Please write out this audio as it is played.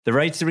The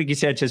Rights to Ricky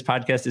Sanchez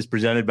podcast is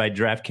presented by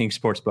DraftKings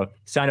Sportsbook.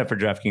 Sign up for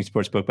DraftKings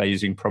Sportsbook by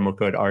using promo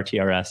code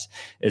RTRS.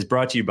 It is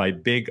brought to you by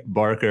Big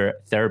Barker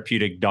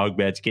Therapeutic Dog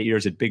Beds. Get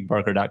yours at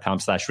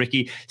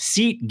bigbarker.com/Ricky.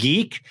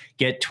 SeatGeek.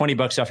 Get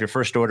 $20 off your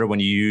first order when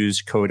you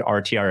use code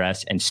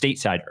RTRS. And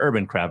Stateside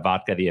Urban Craft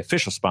Vodka, the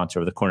official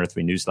sponsor of the Corner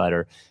 3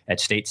 newsletter at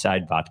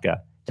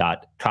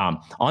statesidevodka.com.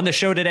 On the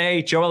show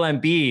today, Joel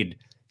Embiid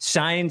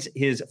signs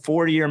his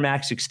 4-year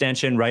max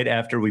extension right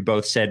after we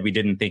both said we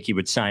didn't think he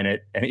would sign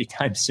it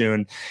anytime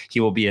soon. He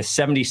will be a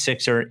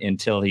 76er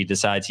until he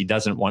decides he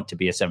doesn't want to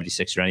be a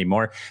 76er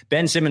anymore.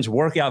 Ben Simmons'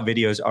 workout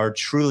videos are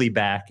truly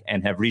back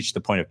and have reached the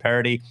point of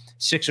parity.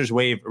 Sixers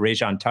waive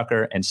Rajon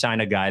Tucker and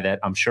sign a guy that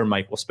I'm sure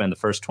Mike will spend the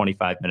first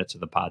 25 minutes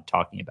of the pod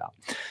talking about.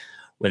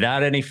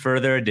 Without any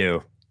further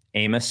ado,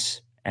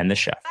 Amos and the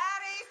Chef.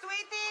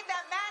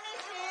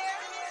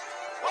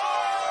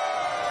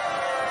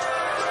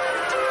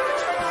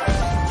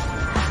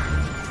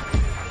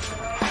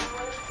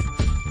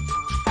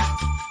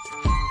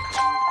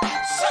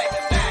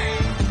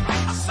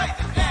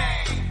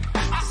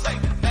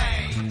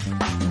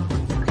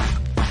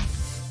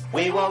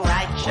 We were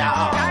right,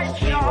 y'all.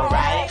 We were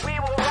right.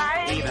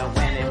 Even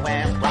when it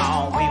went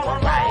wrong, we were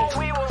right.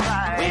 We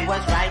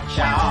was right,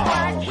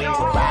 y'all. We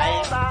were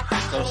right.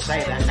 So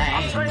say the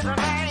name.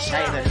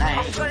 Say the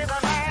name.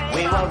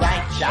 We were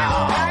right,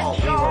 y'all.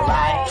 We were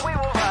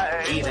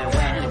right. Even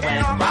when it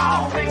went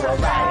wrong, we were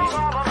right.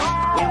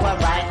 We were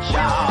right,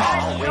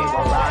 y'all. We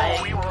were right.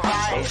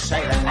 So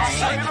say the name.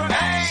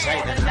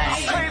 Say the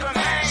name.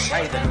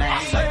 Say the name.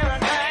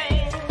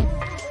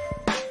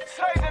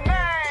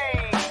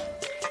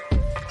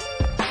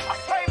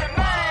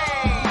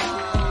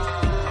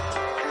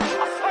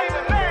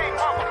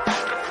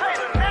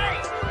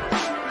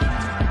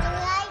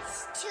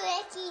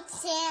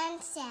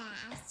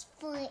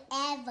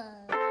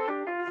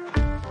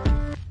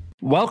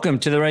 Welcome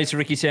to the Rights to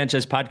Ricky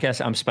Sanchez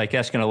podcast. I'm Spike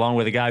Eskin, along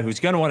with a guy who's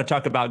going to want to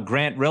talk about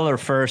Grant Riller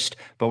first,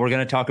 but we're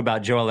going to talk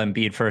about Joel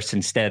Embiid first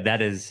instead.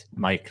 That is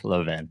Mike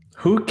Levin.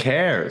 Who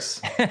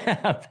cares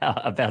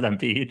about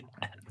Embiid?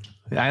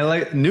 I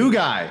like new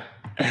guy.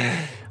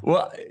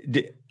 Well,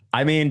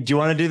 I mean, do you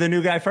want to do the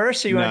new guy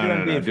first? Or you want to do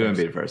Embiid first? Do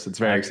Embiid first. It's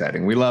very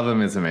exciting. We love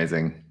him. It's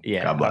amazing.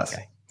 Yeah. God bless.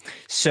 Okay.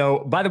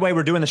 So, by the way,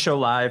 we're doing the show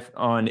live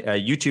on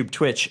YouTube,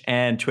 Twitch,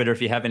 and Twitter.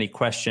 If you have any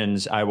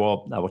questions, I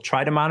will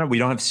try to monitor. We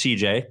don't have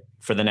CJ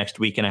for the next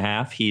week and a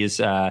half.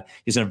 He's in a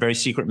very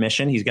secret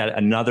mission. He's got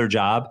another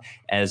job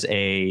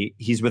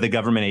he's with a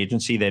government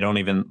agency they don't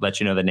even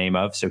let you know the name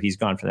of. So he's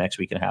gone for the next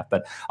week and a half.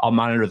 But I'll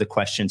monitor the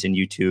questions in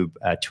YouTube,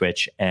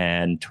 Twitch,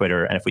 and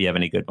Twitter. And if we have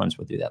any good ones,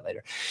 we'll do that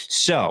later.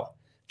 So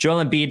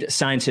Joel Embiid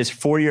signs his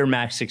 4-year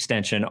max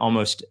extension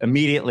almost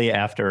immediately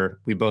after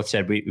we both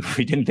said we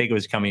didn't think it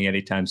was coming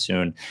anytime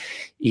soon.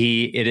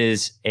 It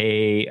is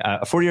a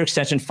 4-year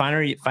extension.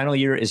 Final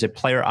year is a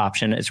player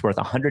option. It's worth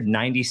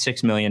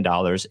 $196 million.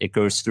 It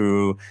goes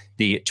through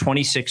the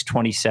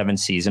 26-27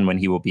 season when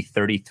he will be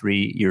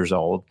 33 years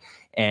old.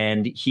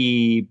 And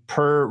he,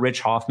 per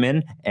Rich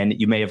Hoffman, and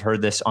you may have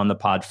heard this on the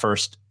pod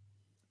first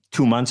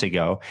 2 months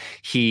ago,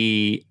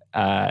 he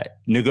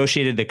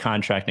negotiated,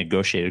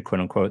 quote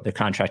unquote, the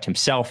contract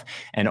himself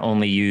and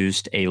only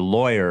used a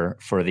lawyer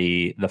for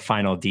the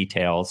final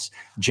details.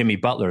 Jimmy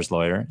Butler's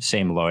lawyer,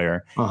 same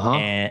lawyer.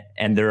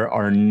 And there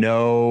are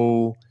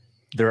no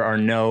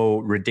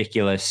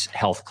ridiculous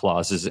health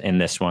clauses in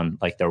this one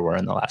like there were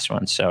in the last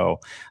one. So,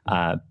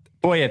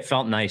 boy, it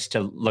felt nice to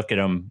look at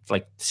him,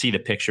 like see the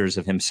pictures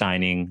of him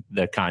signing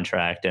the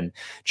contract and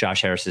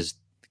Josh Harris's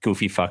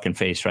goofy fucking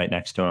face right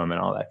next to him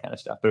and all that kind of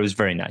stuff. But it was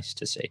very nice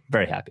to see.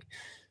 Very happy.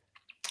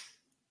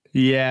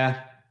 Yeah,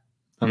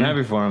 I'm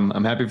happy for him.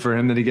 I'm happy for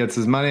him that he gets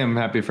his money. I'm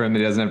happy for him that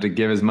he doesn't have to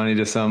give his money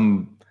to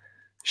some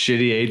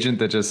shitty agent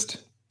that just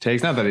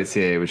takes, not that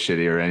CAA was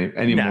shitty or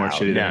any more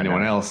shitty than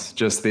anyone else.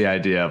 Just the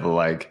idea of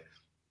like,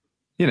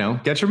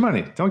 get your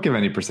money. Don't give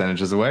any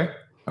percentages away.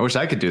 I wish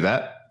I could do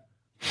that.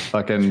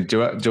 Fucking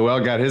Joel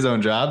got his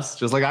own jobs,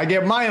 just like I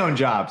get my own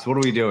jobs. What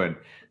are we doing?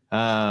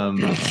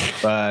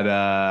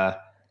 But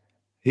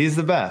he's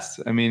the best.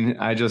 I mean,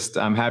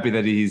 I'm happy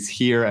that he's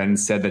here and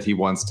said that he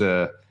wants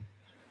to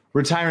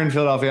retire in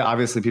Philadelphia.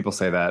 Obviously, people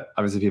say that.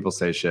 Obviously, people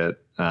say shit,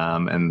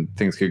 and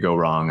things could go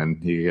wrong,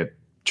 and he could get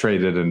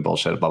traded and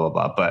bullshit, blah, blah,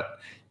 blah. But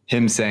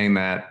him saying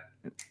that,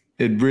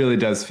 it really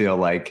does feel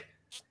like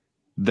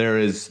there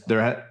is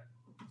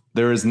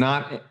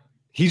not.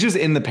 He's just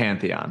in the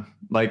pantheon,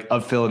 like,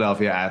 of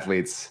Philadelphia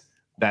athletes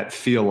that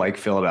feel like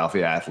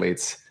Philadelphia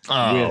athletes.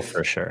 Oh,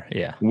 for sure,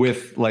 yeah.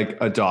 With like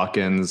a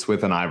Dawkins,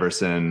 with an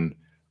Iverson,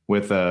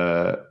 with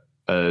a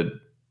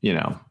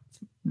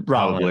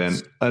probably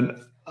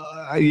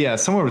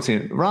somewhere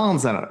between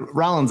Rollins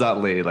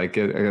Utley, like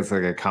it's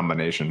like a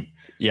combination.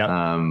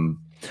 Yeah.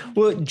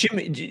 Well,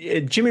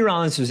 Jimmy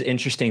Rollins was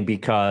interesting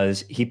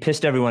because he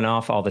pissed everyone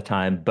off all the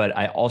time, but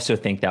I also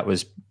think that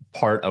was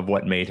part of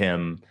what makes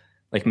him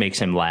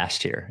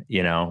last here,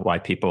 why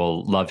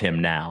people love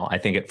him now. I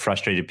think it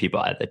frustrated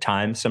people at the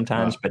time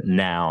sometimes, but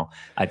now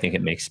I think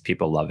it makes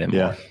people love him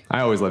more.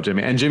 I always love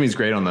Jimmy, and Jimmy's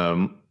great on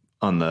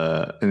in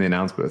the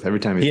announce booth. Every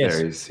time he's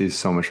there, he's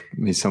so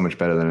much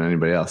better than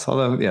anybody else.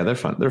 Although, yeah,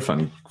 they're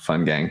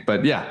fun gang.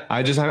 But yeah,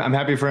 I'm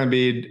happy for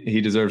Embiid.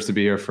 He deserves to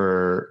be here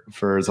for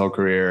his whole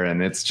career,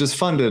 and it's just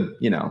fun to,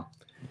 you know,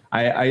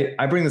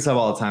 I bring this up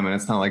all the time, and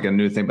it's not like a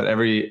new thing, but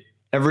every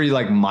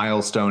like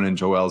milestone in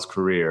Joel's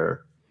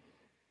career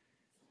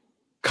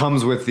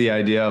comes with the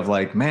idea of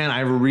like, man,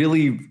 I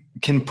really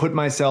can put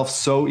myself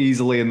so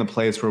easily in the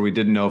place where we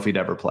didn't know if he'd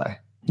ever play.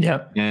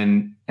 Yeah.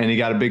 And he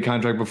got a big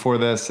contract before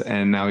this,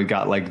 and now he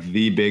got like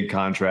the big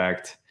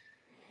contract,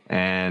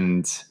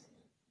 and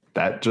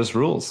that just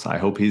rules. I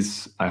hope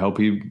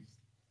he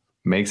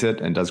makes it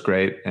and does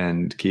great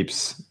and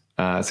keeps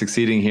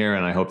succeeding here.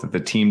 And I hope that the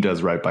team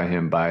does right by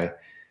him by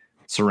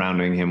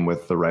surrounding him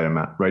with the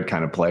right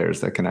kind of players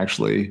that can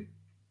actually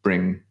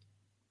bring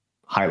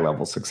high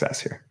level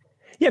success here.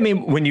 Yeah, I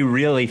mean, when you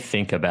really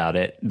think about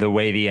it, the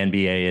way the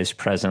NBA is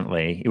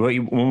presently,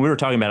 when we were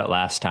talking about it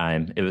last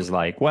time, it was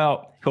like,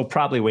 well, he'll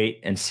probably wait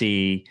and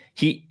see.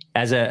 He,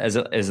 as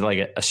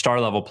like a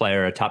star level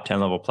player, a top 10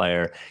 level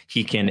player,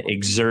 he can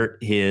exert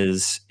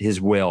his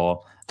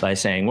will by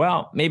saying,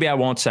 well, maybe I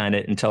won't sign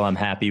it until I'm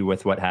happy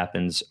with what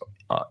happens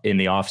in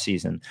the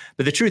offseason.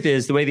 But the truth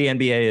is, the way the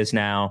NBA is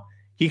now,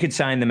 he could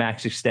sign the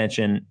max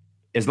extension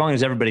as long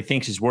as everybody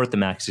thinks he's worth the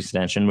max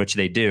extension, which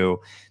they do.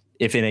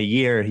 If in a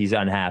year he's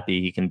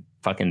unhappy, he can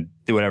fucking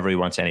do whatever he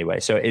wants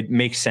anyway. So it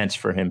makes sense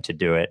for him to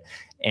do it.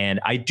 And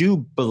I do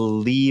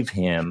believe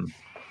him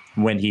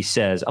when he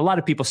says, a lot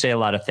of people say a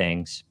lot of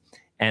things.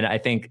 And I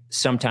think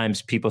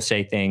sometimes people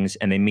say things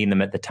and they mean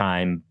them at the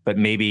time, but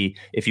maybe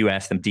if you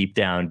ask them deep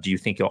down, do you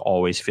think you'll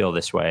always feel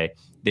this way?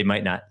 They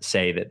might not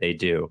say that they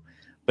do.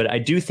 But I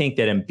do think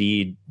that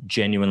Embiid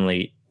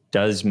genuinely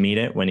does mean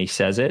it when he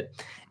says it.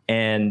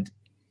 And,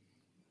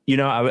 you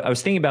know, I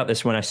was thinking about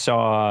this when I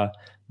saw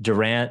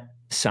Durant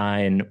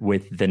sign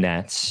with the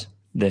Nets.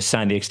 They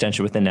signed the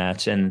extension with the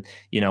Nets, and,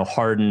 you know,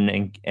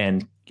 Harden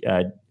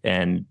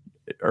and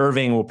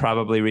Irving will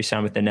probably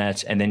re-sign with the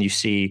Nets. And then you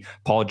see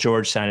Paul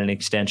George sign an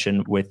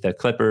extension with the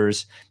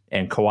Clippers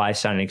and Kawhi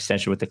sign an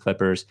extension with the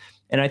Clippers.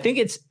 And I think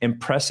it's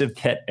impressive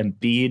that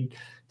Embiid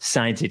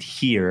signs it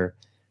here,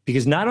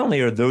 because not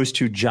only are those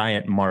two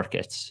giant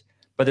markets,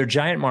 but they're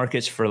giant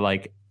markets for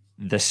like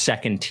the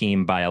second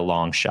team by a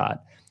long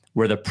shot,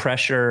 where the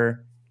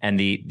pressure and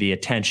the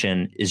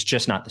attention is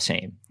just not the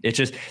same. It's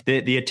just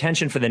the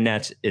attention for the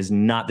Nets is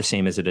not the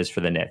same as it is for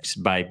the Knicks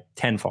by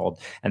tenfold.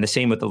 And the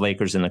same with the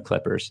Lakers and the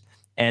Clippers.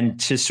 And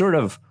to sort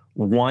of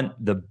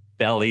want the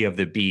belly of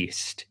the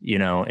beast, you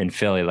know, in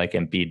Philly like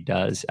Embiid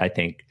does, I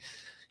think,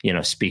 you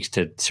know, speaks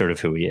to sort of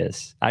who he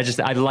is. I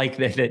like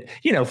that,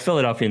 you know,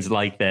 Philadelphians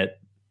like that,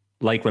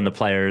 like when the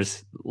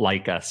players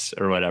like us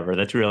or whatever.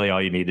 That's really all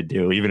you need to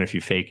do, even if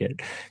you fake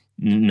it.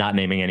 Not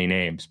naming any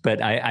names,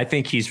 but I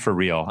think he's for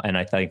real, and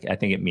I think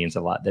it means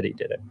a lot that he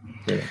did it.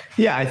 Really.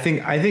 Yeah, I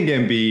think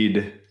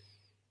Embiid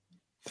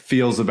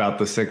feels about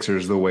the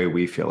Sixers the way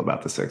we feel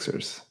about the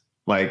Sixers.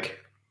 Like,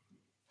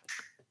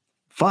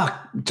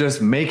 fuck,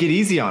 just make it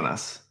easy on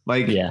us.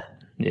 Like, yeah.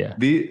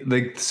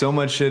 Like so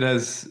much shit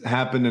has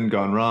happened and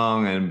gone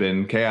wrong and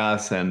been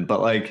chaos,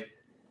 but like,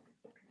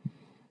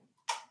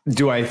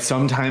 do I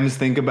sometimes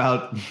think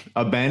about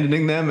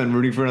abandoning them and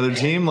rooting for another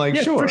team? Like,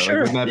 yeah, sure, for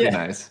sure. Like, wouldn't that be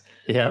nice?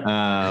 Yeah.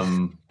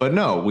 But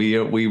no,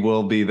 we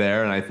will be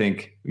there. And I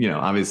think, you know,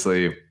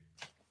 obviously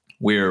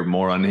we're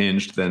more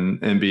unhinged than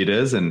Embiid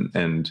is.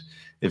 And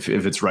if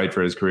it's right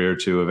for his career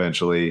to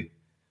eventually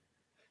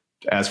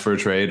ask for a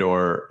trade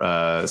or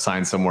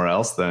sign somewhere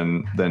else,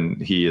 then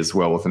he is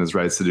well within his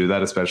rights to do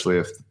that, especially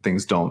if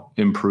things don't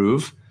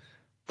improve.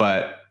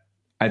 But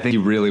I think he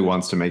really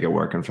wants to make it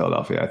work in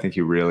Philadelphia. I think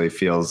he really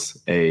feels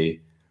a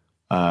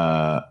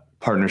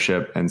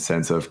partnership and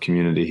sense of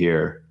community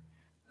here.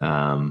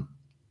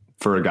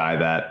 For a guy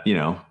that, you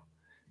know,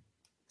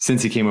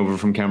 since he came over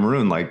from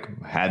Cameroon, like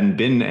hadn't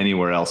been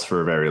anywhere else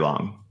for very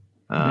long.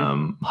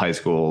 High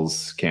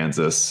schools,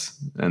 Kansas,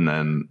 and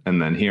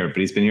then here. But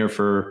he's been here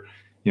for,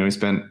 you know, he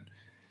spent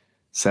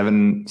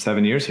seven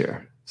years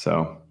here.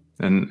 So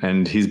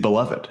and he's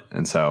beloved.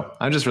 And so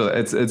I'm just really,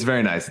 it's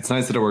very nice. It's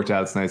nice that it worked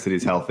out. It's nice that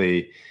he's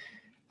healthy.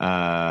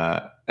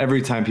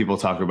 Every time people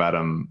talk about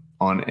him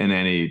in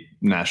any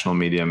national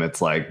medium,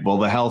 it's like, well,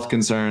 the health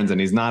concerns,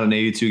 and he's not an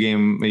 82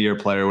 game a year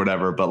player or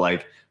whatever, but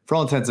like for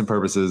all intents and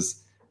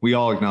purposes, we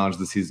all acknowledge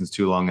the season's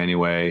too long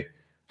anyway.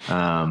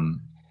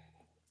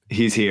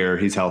 He's here,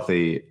 he's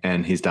healthy,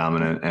 and he's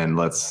dominant, and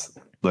let's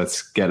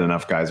get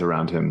enough guys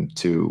around him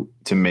to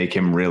make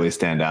him really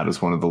stand out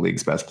as one of the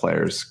league's best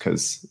players,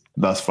 because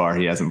thus far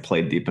he hasn't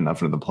played deep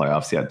enough into the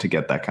playoffs yet to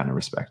get that kind of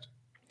respect.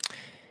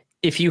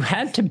 If you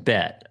had to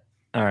bet,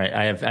 all right,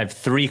 I have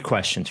three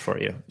questions for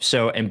you.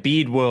 So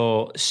Embiid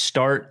will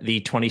start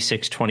the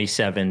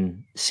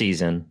 26-27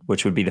 season,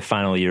 which would be the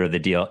final year of the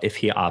deal if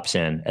he opts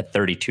in at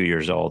 32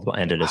 years old. We'll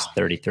end it as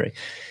 33.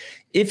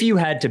 If you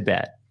had to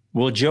bet,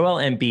 will Joel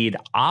Embiid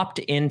opt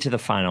into the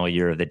final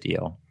year of the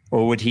deal,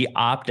 or would he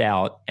opt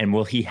out, and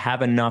will he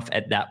have enough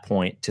at that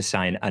point to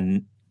sign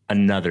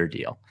another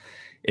deal,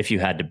 if you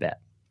had to bet?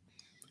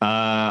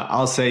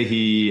 I'll say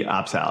he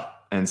opts out.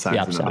 and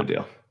signs another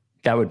deal.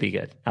 That would be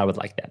good. I would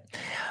like that.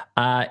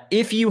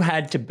 If you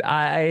had to,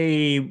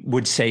 I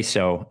would say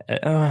so.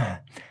 I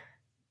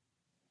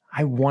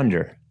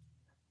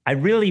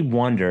really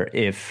wonder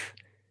if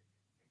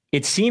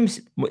it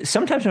seems,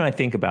 sometimes when I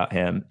think about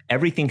him,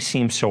 everything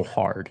seems so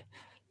hard,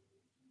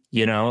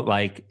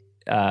 like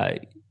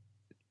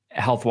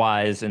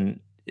health-wise and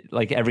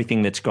like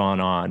everything that's gone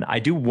on. I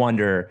do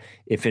wonder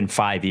if in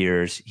 5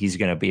 years he's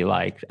going to be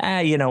like,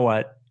 you know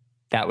what?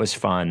 That was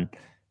fun.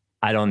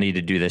 I don't need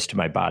to do this to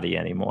my body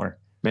anymore.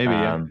 Maybe,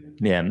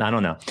 yeah, I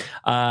don't know.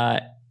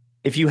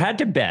 If you had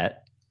to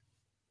bet,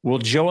 will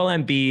Joel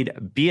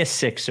Embiid be a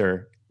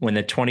Sixer when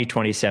the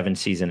 2027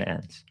 season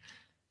ends?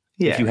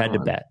 Yeah, if you had to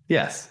bet.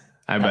 Yes.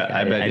 I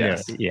bet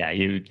yes. Yeah,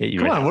 you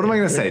come on, what am I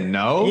going to say?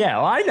 No? Yeah,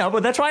 well, I know,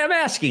 but that's why I'm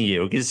asking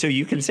you, so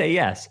you can say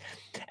yes.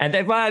 And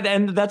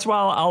that's why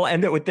I'll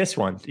end it with this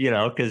one,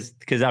 because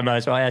I might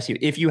as well ask you,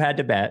 if you had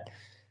to bet,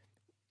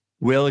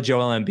 will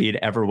Joel Embiid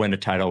ever win a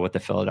title with the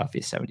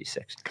Philadelphia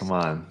 76ers? Come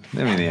on.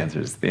 I mean, the answer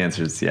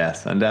is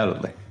yes,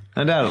 undoubtedly.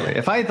 Undoubtedly.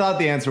 If I thought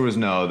the answer was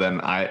no,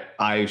 then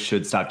I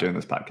should stop doing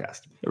this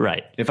podcast.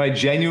 Right. If I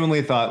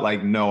genuinely thought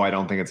like, no, I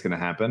don't think it's going to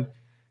happen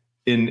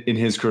in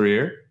his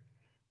career,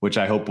 which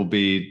I hope will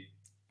be,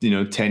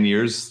 10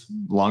 years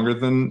longer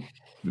than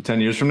 10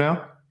 years from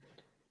now,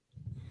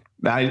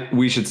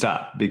 we should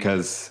stop,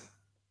 because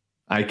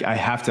I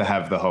have to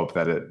have the hope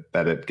that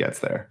it gets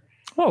there.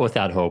 Well,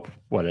 without hope,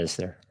 what is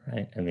there?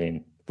 Right. I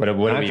mean, what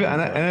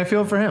I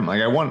feel for him.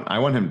 Like I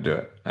want him to do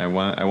it. I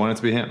want it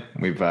to be him.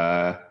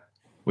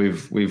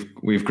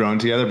 We've grown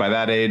together. By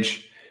that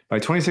age, by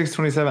 26,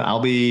 27,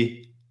 I'll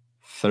be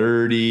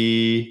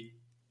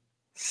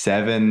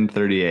 37,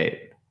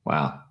 38.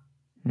 Wow.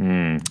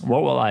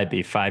 What will I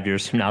be 5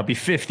 years from now? I'll be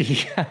 50.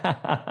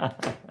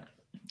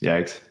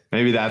 Yikes.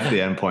 Maybe that's the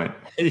end point.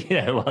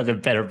 Yeah, well,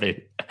 it better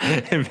be.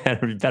 You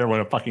better win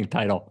a fucking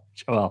title.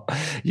 Well,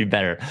 you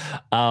better.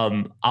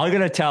 I'm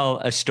going to tell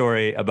a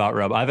story about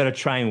Rebel. I've had a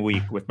trying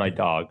week with my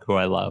dog, who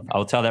I love.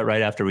 I'll tell that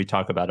right after we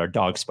talk about our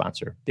dog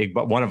sponsor,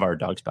 one of our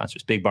dog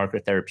sponsors, Big Barker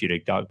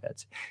Therapeutic Dog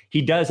Beds.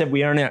 He does have,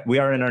 we are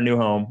in our new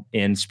home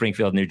in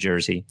Springfield, New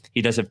Jersey.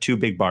 He does have 2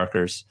 Big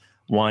Barkers,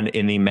 one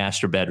in the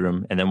master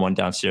bedroom and then one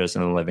downstairs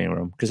in the living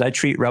room, because I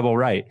treat Rebel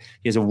right.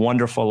 He has a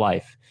wonderful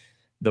life.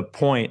 The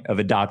point of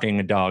adopting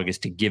a dog is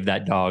to give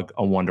that dog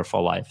a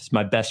wonderful life. It's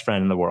my best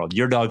friend in the world.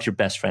 Your dog's your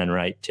best friend,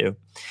 right, too?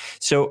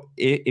 So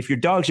if your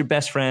dog's your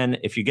best friend,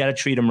 if you got to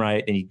treat him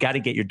right, then you got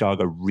to get your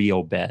dog a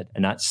real bed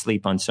and not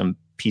sleep on some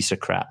piece of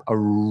crap. A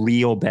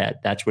real bed.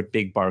 That's what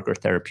Big Barker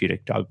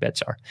Therapeutic Dog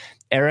Beds are.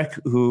 Eric,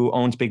 who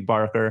owns Big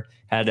Barker,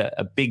 had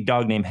a big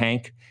dog named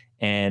Hank,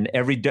 and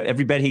every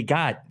bed he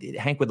got,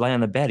 Hank would lay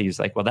on the bed. He was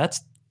like, well,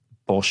 that's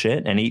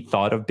bullshit. And he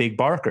thought of Big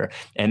Barker.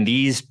 And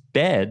these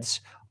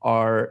beds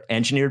are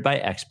engineered by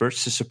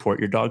experts to support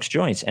your dog's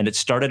joints. And it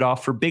started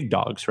off for big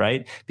dogs,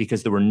 right?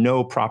 Because there were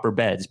no proper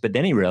beds. But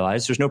then he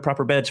realized there's no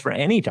proper beds for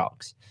any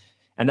dogs.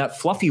 And that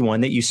fluffy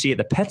one that you see at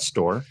the pet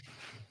store,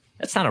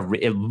 that's not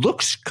it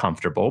looks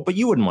comfortable, but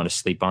you wouldn't want to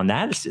sleep on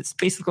that. It's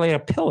basically a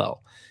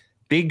pillow.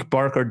 Big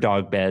Barker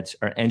dog beds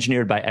are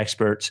engineered by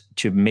experts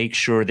to make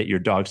sure that your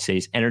dog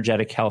stays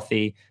energetic,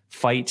 healthy,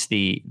 fights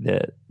the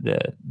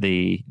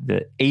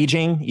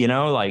aging,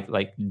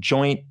 like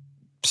joint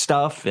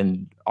stuff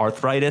and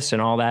arthritis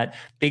and all that.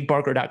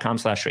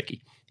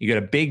 BigBarker.com/Ricky. You go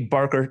to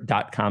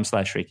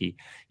BigBarker.com/Ricky.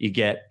 You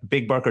get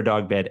Big Barker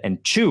dog bed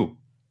and 2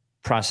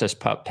 processed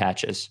pup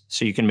patches,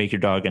 so you can make your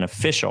dog an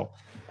official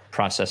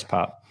processed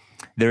pup.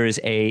 There is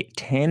a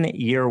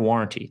 10-year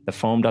warranty. The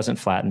foam doesn't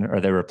flatten, or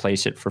they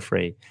replace it for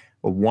free.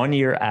 A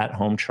 1-year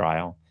at-home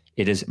trial.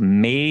 It is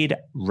made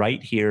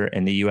right here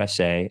in the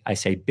USA. I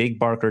say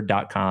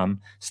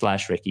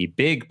BigBarker.com/Ricky.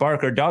 Big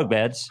Barker dog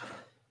beds.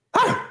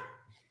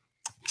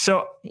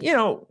 So,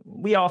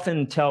 we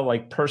often tell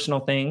like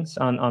personal things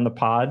on the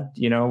pod,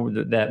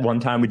 that one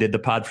time we did the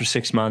pod for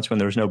 6 months when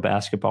there was no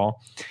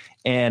basketball.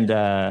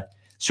 And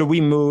so we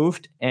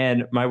moved,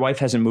 and my wife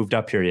hasn't moved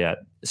up here yet.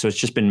 So it's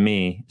just been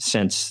me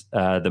since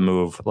the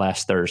move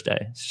last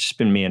Thursday. It's just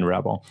been me and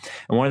Rebel.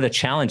 And one of the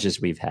challenges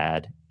we've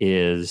had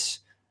is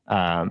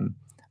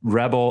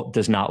Rebel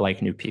does not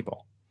like new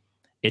people.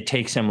 It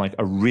takes him like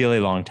a really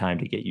long time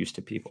to get used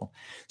to people.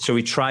 So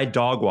we tried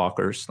dog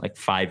walkers like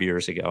 5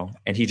 years ago,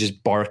 and he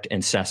just barked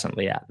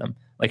incessantly at them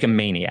like a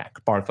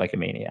maniac, barked like a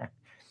maniac.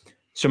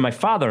 So my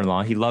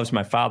father-in-law, he loves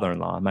my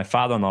father-in-law. My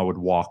father-in-law would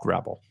walk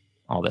Rebel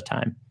all the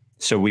time.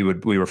 So we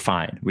were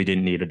fine. We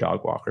didn't need a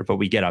dog walker, but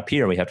we get up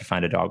here, we have to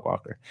find a dog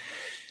walker.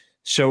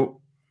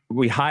 So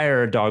we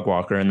hire a dog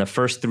walker, and the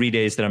first 3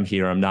 days that I'm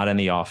here, I'm not in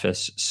the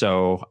office.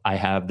 So I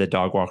have the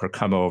dog walker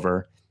come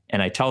over,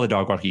 and I tell the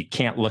dog walker, you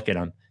can't look at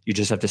him. You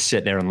just have to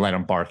sit there and let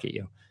him bark at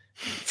you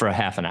for a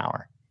half an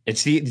hour.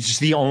 It's just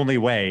the only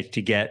way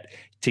to get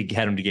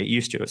him to get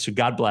used to it. So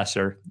God bless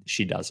her.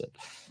 She does it.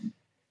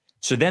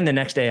 So then the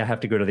next day I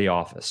have to go to the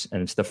office,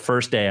 and it's the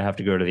first day I have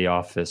to go to the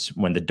office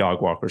when the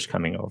dog walker's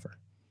coming over.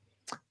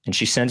 And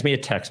she sends me a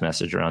text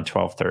message around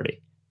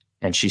 12:30.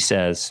 And she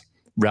says,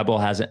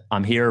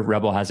 I'm here.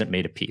 Rebel hasn't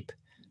made a peep.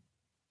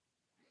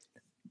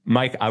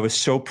 Mike, I was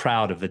so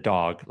proud of the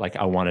dog. Like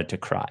I wanted to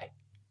cry.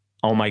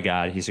 Oh my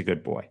God, he's a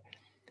good boy.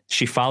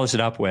 She follows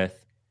it up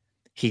with,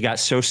 he got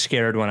so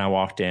scared when I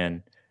walked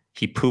in.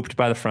 He pooped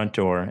by the front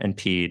door and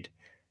peed.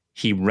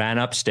 He ran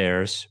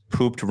upstairs,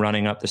 pooped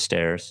running up the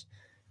stairs,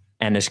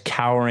 and is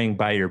cowering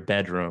by your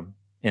bedroom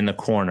in the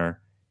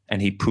corner.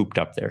 And he pooped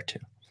up there too.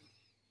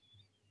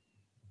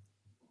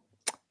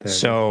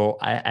 So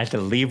I had to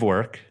leave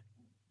work,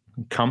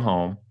 come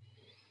home,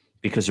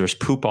 because there was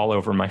poop all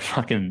over my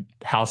fucking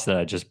house that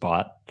I just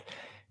bought.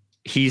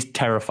 He's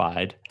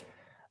terrified.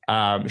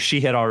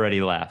 She had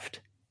already left,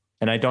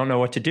 and I don't know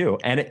what to do.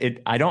 And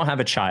I don't have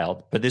a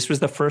child, but this was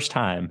the first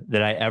time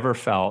that I ever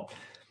felt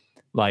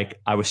like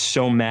I was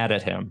so mad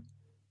at him,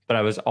 but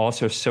I was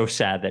also so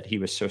sad that he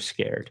was so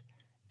scared.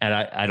 And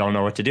I don't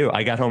know what to do.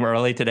 I got home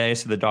early today,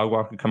 so the dog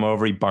walker could come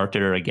over. He barked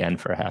at her again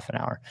for a half an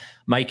hour.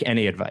 Mike,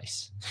 any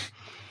advice?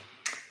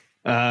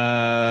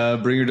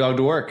 Bring your dog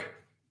to work.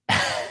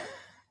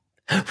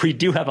 We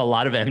do have a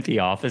lot of empty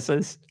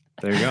offices.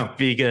 There you go.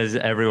 Because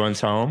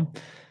everyone's home.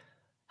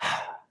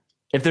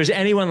 If there's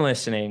anyone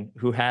listening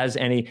who has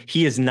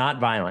he is not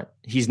violent.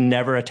 He's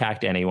never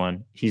attacked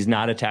anyone. He's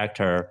not attacked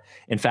her.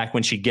 In fact,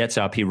 when she gets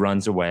up, he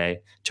runs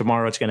away.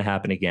 Tomorrow it's going to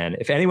happen again.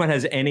 If anyone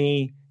has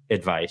any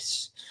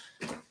advice,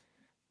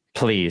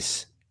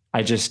 please.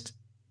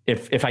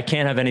 If I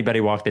can't have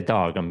anybody walk the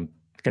dog, I'm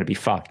going to be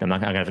fucked. I'm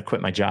going to have to quit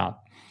my job.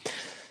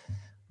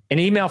 An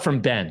email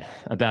from Ben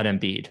about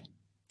Embiid.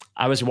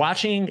 I was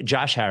watching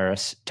Josh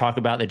Harris talk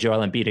about the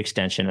Joel Embiid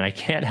extension, and I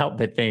can't help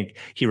but think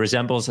he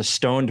resembles a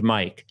stoned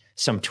Mike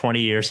some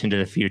 20 years into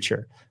the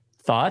future.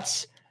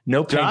 Thoughts?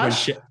 No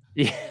penguin,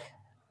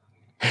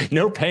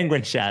 no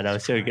penguin shadow,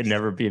 so he could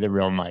never be the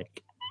real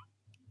Mike.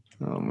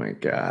 Oh my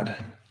God.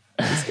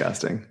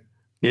 Disgusting.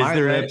 My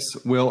lips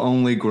will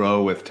only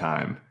grow with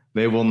time.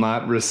 They will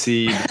not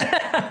recede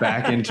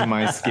back into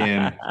my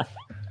skin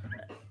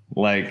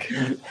like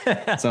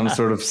some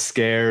sort of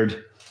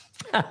scared.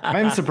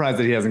 I'm surprised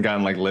that he hasn't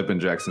gotten like lip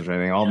injections or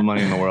anything. All the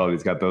money in the world,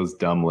 he's got those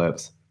dumb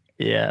lips.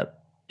 Yeah.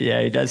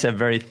 Yeah, he does have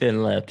very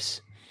thin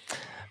lips.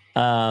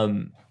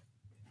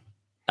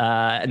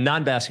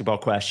 Non-basketball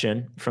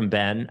question from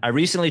Ben. I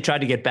recently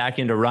tried to get back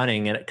into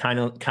running, and it kind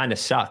of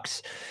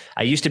sucks.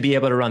 I used to be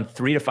able to run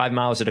 3 to 5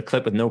 miles at a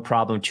clip with no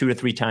problem 2 to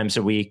 3 times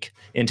a week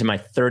into my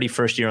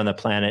 31st year on the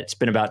planet. It's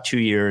been about 2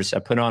 years. I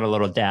put on a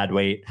little dad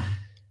weight,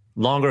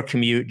 longer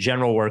commute,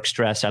 general work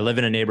stress. I live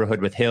in a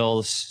neighborhood with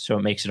hills, so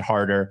it makes it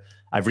harder.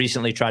 I've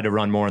recently tried to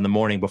run more in the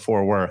morning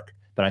before work,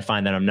 but I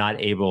find that I'm not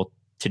able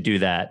to do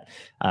that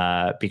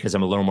because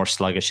I'm a little more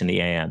sluggish in the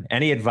AM.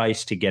 Any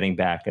advice to getting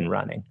back and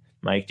running?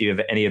 Mike, do you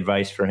have any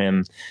advice for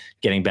him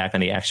getting back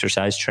on the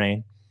exercise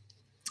train?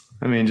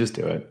 I mean, just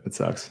do it. It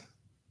sucks.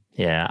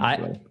 Yeah,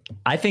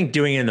 I think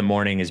doing it in the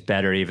morning is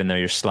better, even though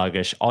you're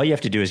sluggish. All you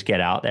have to do is get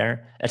out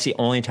there. That's the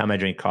only time I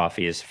drink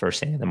coffee is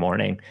first thing in the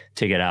morning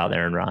to get out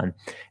there and run.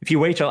 If you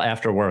wait till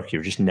after work,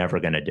 you're just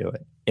never going to do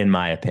it, in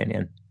my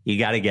opinion. You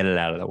got to get it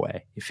out of the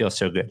way. You feel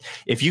so good.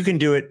 If you can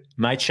do it,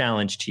 my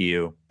challenge to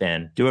you,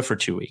 Ben, do it for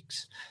 2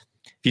 weeks.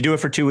 If you do it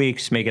for 2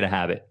 weeks, make it a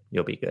habit.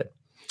 You'll be good.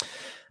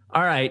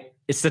 All right.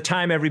 It's the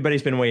time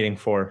everybody's been waiting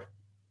for.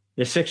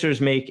 The Sixers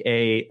make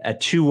a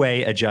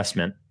two-way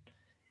adjustment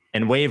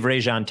and waive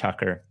Rajon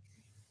Tucker.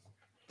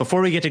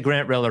 Before we get to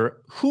Grant Riller,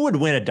 who would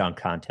win a dunk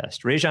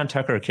contest, Rajon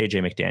Tucker or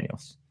KJ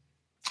McDaniels?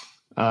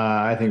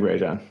 I think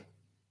Rajon.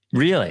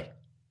 Really?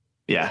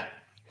 Yeah.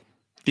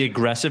 The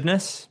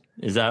aggressiveness?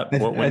 Is that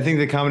what I think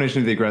the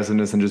combination of the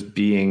aggressiveness and just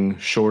being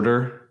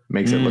shorter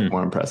makes it look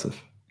more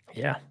impressive.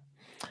 Yeah.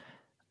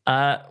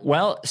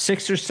 Well,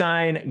 Sixers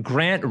sign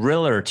Grant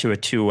Riller to a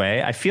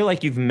two-way. I feel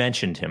like you've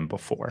mentioned him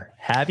before.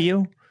 Have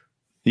you?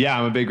 Yeah,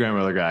 I'm a big Grant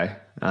Riller guy.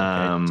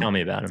 Okay, tell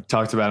me about him.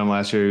 Talked about him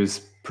last year. He was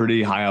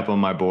pretty high up on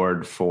my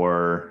board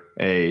for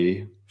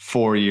a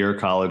 4-year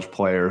college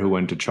player who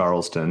went to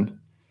Charleston.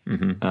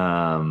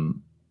 Mm-hmm.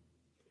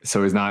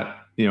 So he's not,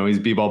 he's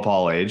B-ball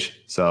Paul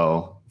age.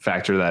 So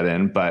factor that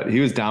in. But he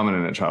was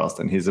dominant at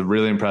Charleston. He's a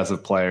really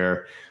impressive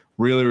player.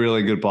 Really,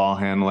 really good ball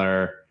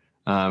handler.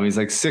 He's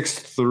like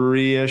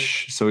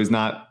 6'3"-ish, so he's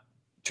not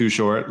too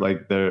short.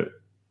 Like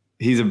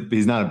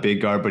he's not a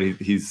big guard, but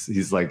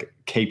he's like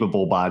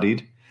capable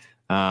bodied.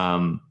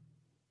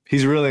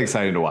 He's really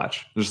exciting to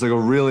watch. Just like a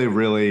really,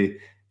 really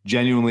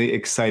genuinely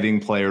exciting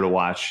player to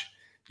watch.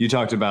 You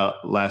talked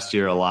about last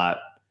year a lot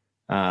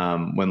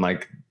when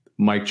like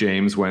Mike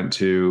James went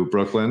to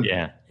Brooklyn.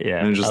 Yeah.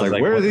 And just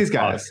like where are these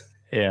guys?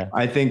 Yeah.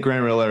 I think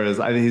Grant Riller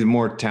I think he's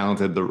more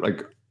talented.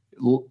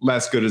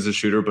 Less good as a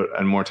shooter,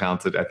 and more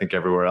talented, I think,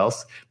 everywhere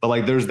else. But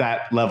like, there's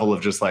that level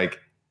of just like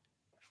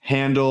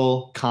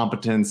handle,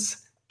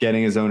 competence,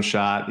 getting his own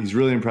shot. He's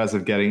really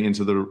impressive getting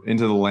into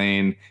the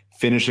lane,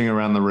 finishing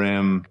around the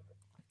rim.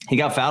 He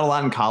got fouled a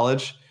lot in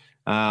college,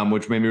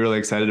 which made me really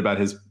excited about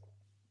his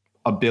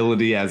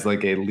ability as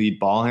like a lead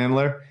ball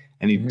handler.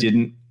 And he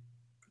didn't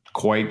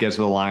quite get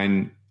to the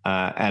line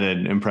at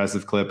an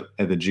impressive clip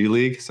at the G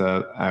League.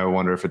 So I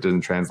wonder if it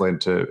didn't translate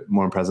into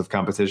more impressive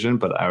competition.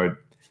 But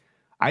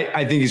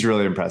I think he's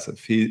really impressive.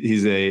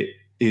 He's an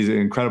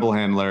incredible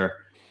handler.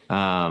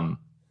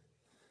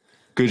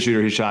 good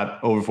shooter. He shot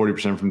over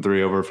 40% from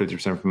three, over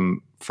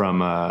 50%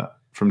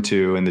 from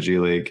two in the G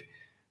League.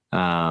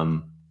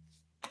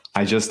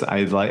 He's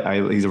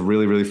a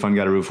really, really fun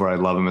guy to root for. I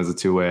love him as a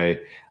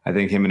two-way. I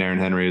think him and Aaron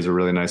Henry is a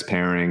really nice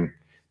pairing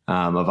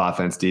of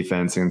offense,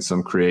 defense, and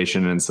some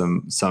creation and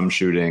some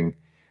shooting.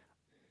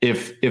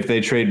 If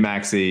they trade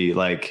Maxey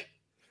like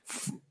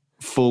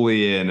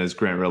fully in as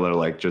Grant Riller,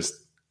 like just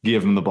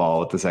give him the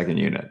ball with the second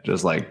unit,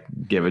 just like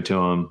give it to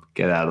him,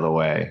 get out of the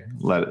way,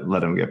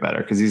 let him get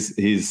better. Cause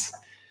he's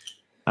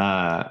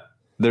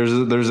there's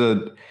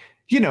a,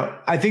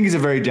 I think he's a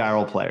very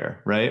Daryl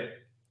player, right?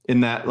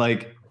 In that,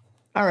 like,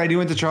 all right, he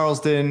went to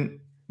Charleston,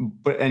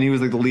 and he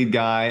was like the lead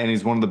guy, and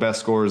he's one of the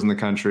best scorers in the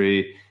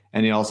country.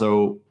 And he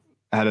also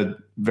had a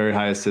very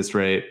high assist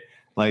rate,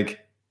 like,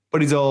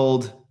 but he's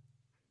old,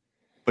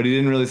 but he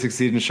didn't really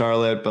succeed in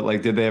Charlotte. But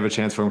like, did they have a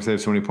chance for him? Because they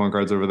have so many point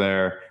guards over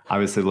there.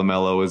 Obviously,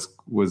 LaMelo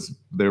was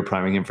they were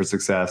priming him for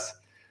success.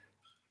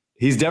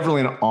 He's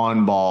definitely an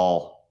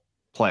on-ball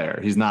player.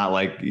 He's not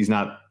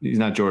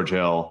George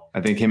Hill. I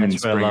think him That's and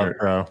Springer. I love,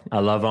 bro. I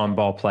love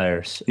on-ball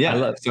players.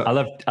 Yeah,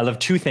 I love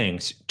two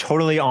things: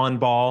 totally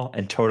on-ball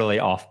and totally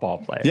off-ball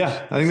players.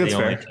 Yeah, I think that's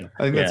fair.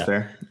 That's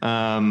fair.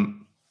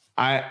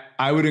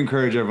 I would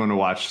encourage everyone to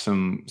watch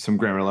some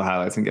Grant Riller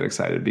highlights and get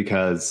excited,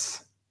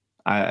 because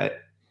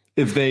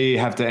if they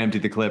have to empty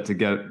the clip to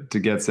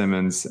get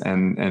Simmons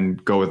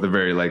and go with a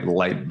very like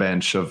light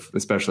bench of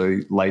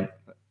especially light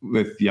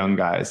with young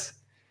guys,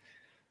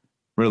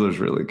 Riller's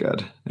really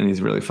good and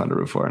he's really fun to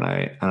root for, and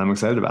I'm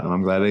excited about him.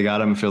 I'm glad they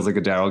got him. Feels like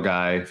a Daryl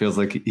guy. Feels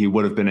like he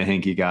would have been a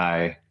Hinkie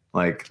guy.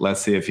 Like,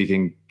 let's see if he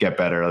can get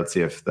better. Let's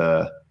see if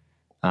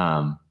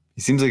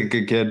he seems like a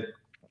good kid.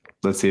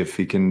 Let's see if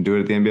he can do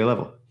it at the NBA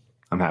level.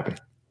 I'm happy.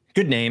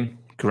 Good name.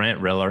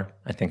 Grant Riller,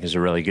 I think, is a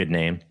really good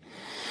name.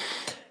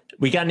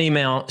 We got an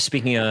email,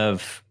 speaking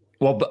of,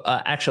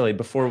 actually,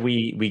 before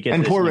we get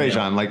and this poor email,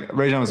 Rajon. Like,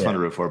 Rajon was fun to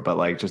root for, but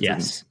like just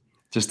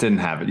didn't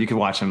have it. You could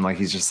watch him, like,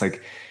 he's just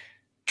like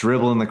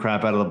dribbling the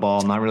crap out of the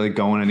ball, not really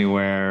going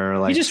anywhere.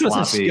 Like, he just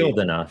wasn't skilled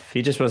enough.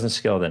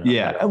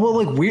 Yeah,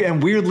 well, like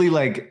weirdly,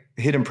 like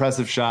hit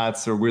impressive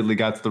shots or weirdly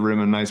got to the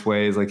rim in nice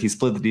ways. Like, he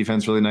split the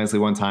defense really nicely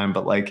one time,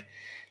 but like,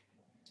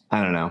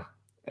 I don't know,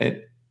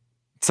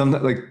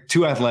 something like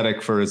too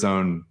athletic for his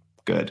own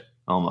good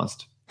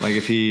almost. Like,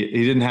 if he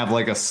didn't have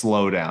like a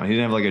slowdown, he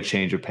didn't have like a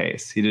change of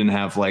pace. He didn't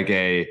have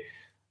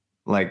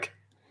like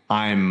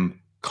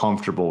I'm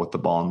comfortable with the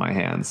ball in my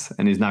hands,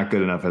 and he's not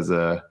good enough as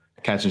a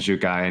catch and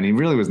shoot guy. And he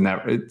really was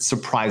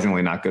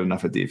surprisingly not good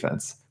enough at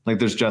defense. Like,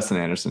 there's Justin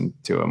Anderson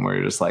to him where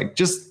you're just like,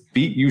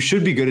 you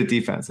should be good at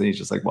defense. And he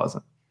just like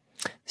wasn't.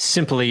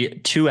 Simply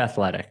too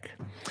athletic.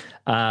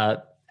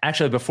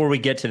 Actually, before we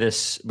get to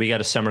this, we got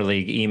a Summer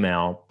League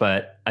email,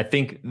 but I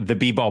think the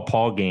B-Ball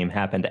Paul game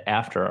happened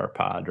after our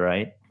pod,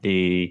 right?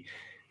 The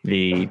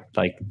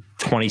like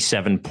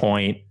 27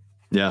 point,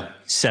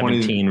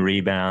 17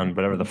 rebound,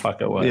 whatever the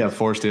fuck it was. Yeah,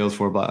 4 steals,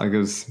 4 blocks.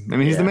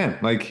 Like, he's the man.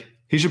 Like,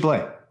 he should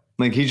play.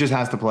 Like, he just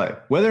has to play.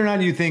 Whether or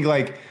not you think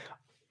like,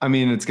 I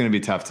mean, it's going to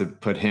be tough to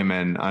put him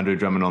and Andre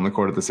Drummond on the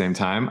court at the same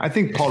time. I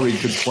think Paul Reed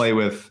could play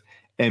with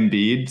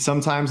Embiid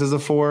sometimes as a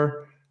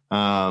 4.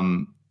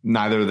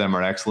 Neither of them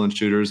are excellent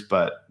shooters,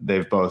 but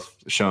they've both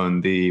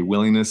shown the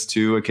willingness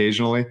to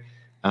occasionally.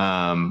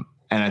 And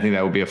I think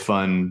that would be a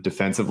fun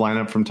defensive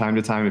lineup from time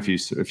to time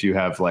if you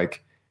have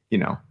like,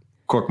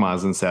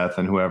 Korkmaz and Seth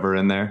and whoever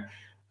in there.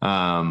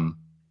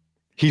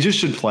 He just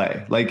should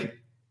play. Like,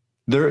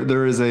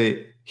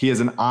 he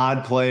is an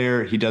odd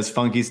player. He does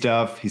funky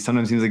stuff. He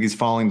sometimes seems like he's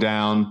falling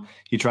down.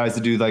 He tries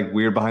to do like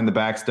weird behind the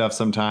back stuff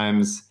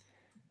sometimes.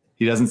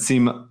 He doesn't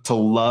seem to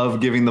love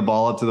giving the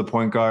ball up to the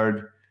point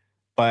guard,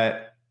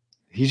 but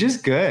he's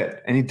just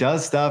good. And he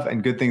does stuff,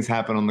 and good things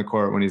happen on the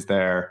court when he's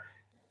there.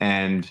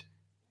 And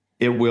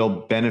it will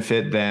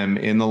benefit them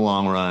in the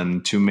long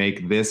run to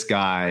make this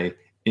guy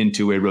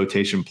into a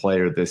rotation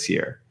player this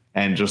year,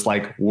 and just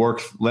like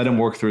let him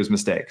work through his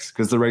mistakes,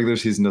 because the regular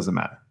season doesn't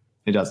matter.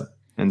 It doesn't.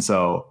 And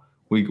so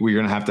we're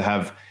going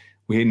to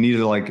we need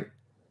to, like,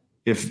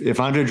 if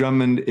Andre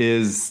Drummond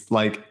is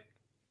like,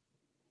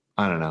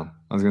 I don't know,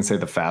 I was going to say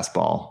the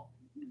fastball,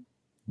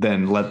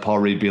 then let Paul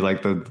Reed be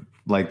like the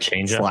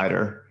change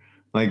slider,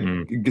 like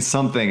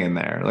something in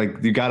there.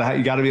 Like, you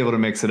gotta be able to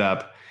mix it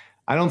up.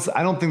 I don't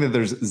think that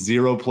there's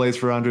 0 plays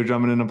for Andre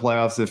Drummond in the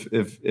playoffs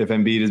if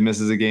Embiid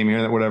misses a game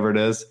here, whatever it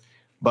is.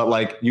 But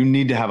like, you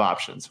need to have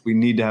options. We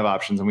need to have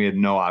options, and we had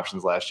no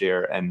options last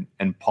year.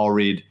 And Paul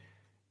Reed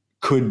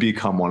could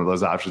become one of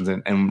those options.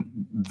 And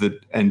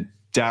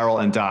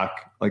Daryl and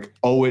Doc like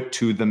owe it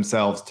to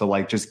themselves to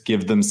like just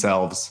give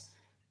themselves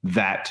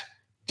that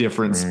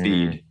different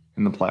speed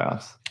in the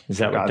playoffs. Is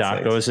that what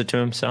Doc owes it to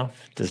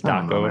himself? Does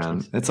Doc owe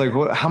it? It's like,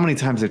 how many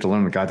times do you have to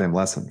learn the goddamn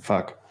lesson?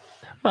 Fuck.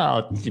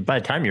 Well, by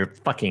the time you're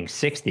fucking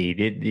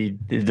 60,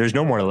 there's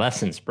no more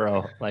lessons,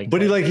 bro. Like,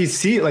 but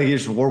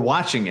we're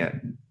watching it,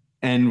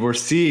 and we're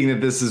seeing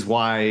that this is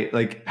why.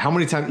 Like, how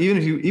many times?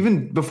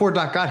 Even before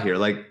Doc got here,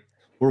 like,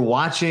 we're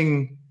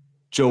watching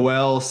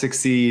Joel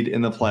succeed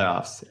in the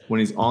playoffs. When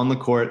he's on the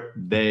court,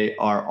 they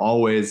are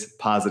always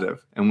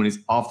positive. And when he's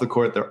off the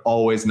court, they're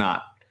always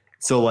not.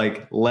 So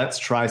like, let's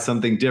try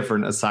something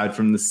different aside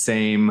from the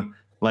same,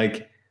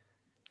 like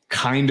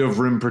kind of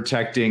rim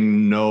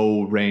protecting,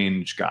 no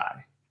range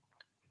guy.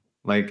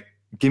 Like,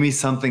 give me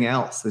something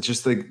else. It's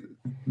just like,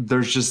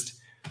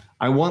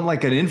 I want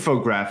like an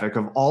infographic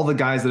of all the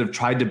guys that have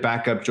tried to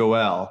back up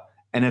Joel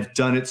and have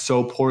done it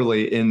so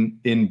poorly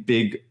in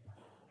big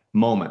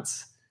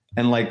moments.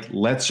 And like,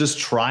 let's just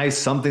try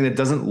something that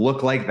doesn't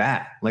look like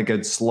that. Like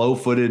a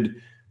slow-footed,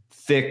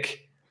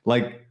 thick,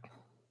 like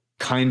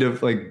kind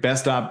of like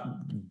best op,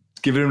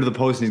 give it him to the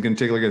post and he's going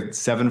to take like a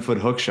 7-foot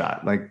hook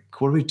shot. Like,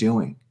 what are we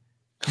doing?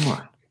 Come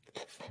on.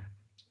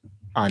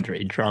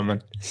 Andre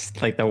Drummond. It's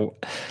like I don't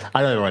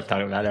even want to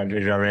talk about Andre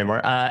Drummond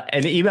anymore.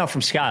 An email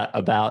from Scott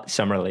about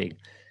Summer League.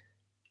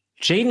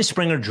 Jaden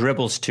Springer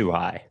dribbles too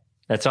high.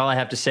 That's all I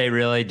have to say,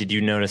 really. Did you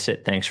notice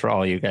it? Thanks for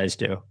all you guys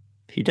do.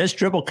 He does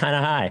dribble kind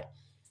of high. A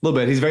little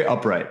bit. He's very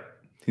upright.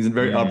 He's a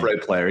very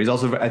upright player. He's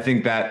also, I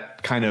think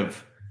that kind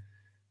of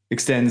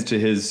extends to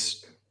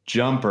his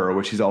jumper,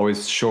 which he's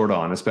always short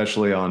on,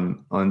 especially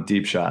on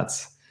deep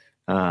shots.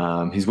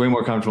 He's way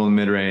more comfortable in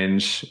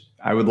mid-range.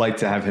 I would like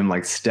to have him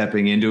like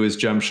stepping into his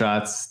jump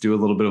shots, do a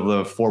little bit of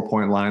the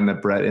 4-point line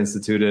that Brett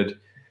instituted.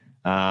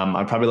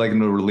 I'd probably like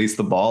him to release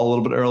the ball a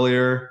little bit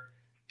earlier.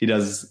 He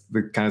does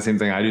the kind of same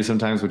thing I do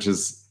sometimes, which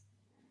is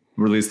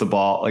release the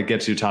ball, like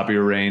get to the top of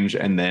your range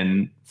and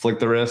then flick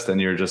the wrist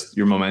and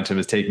your momentum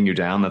is taking you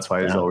down. That's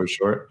why he's always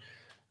short.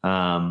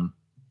 But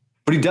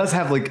he does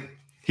have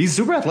he's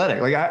super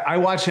athletic. Like I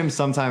watch him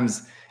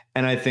sometimes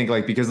and I think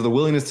like because of the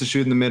willingness to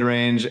shoot in the mid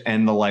range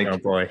and the like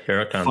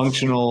here it comes.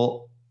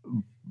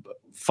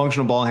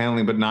 functional ball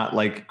handling, but not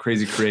like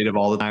crazy creative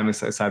all the time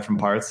aside from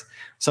parts.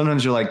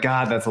 Sometimes you're like,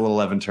 God, that's a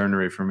little Evan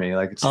Turner-y for me.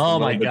 Like, it's just oh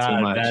my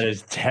God, that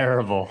is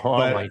terrible.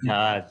 My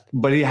God.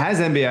 But he has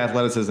NBA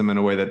athleticism in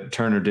a way that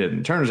Turner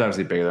didn't. Turner's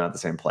obviously bigger, they're not the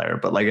same player,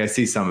 but like I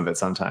see some of it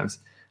sometimes.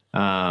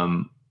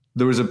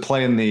 There was a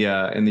play in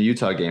the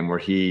Utah game where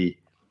he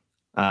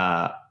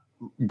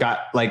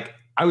got like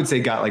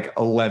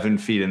 11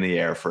 feet in the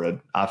air for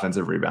an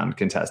offensive rebound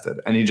contested.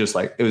 And he just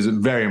it was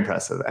very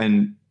impressive.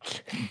 And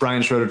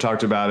Brian Schroeder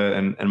talked about it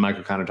and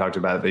Michael Connor talked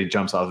about it, that he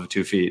jumps off of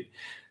 2 feet.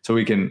 So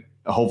we can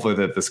hopefully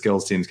that the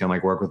skills teams can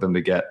work with him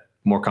to get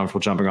more comfortable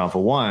jumping off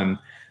of 1.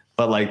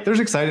 But there's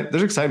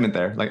excitement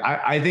there. Like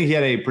I think he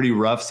had a pretty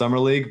rough summer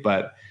league,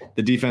 but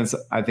the defense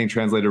I think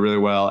translated really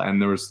well. And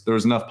there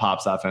was enough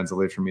pops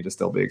offensively for me to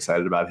still be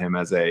excited about him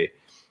as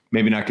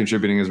maybe not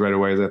contributing as right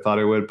away as I thought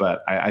I would,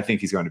 but I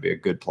think he's going to be a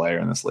good player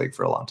in this league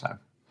for a long time.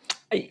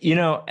 You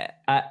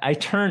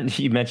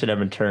mentioned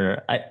Evan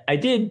Turner. I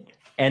did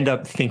end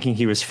up thinking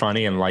he was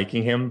funny and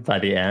liking him by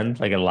the end,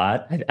 like a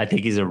lot. I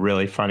think he's a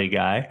really funny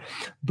guy.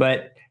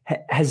 But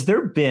has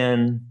there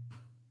been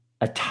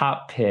a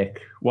top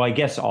pick? Well, I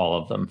guess all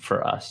of them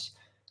for us.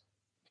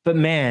 But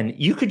man,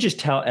 you could just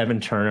tell Evan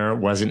Turner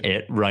wasn't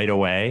it right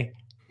away,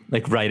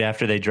 like right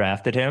after they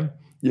drafted him.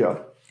 Yeah.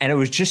 And it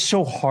was just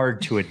so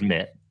hard to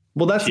admit.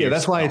 Well,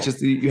 that's why it's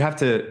just, you have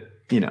to,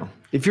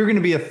 if you're going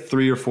to be a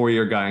 3 or 4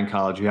 year guy in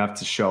college, you have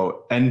to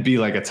show and be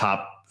like a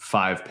top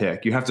 5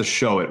 pick. You have to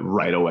show it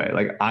right away.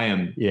 Like I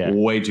am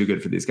way too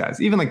good for these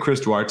guys. Even like Chris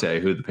Duarte,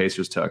 who the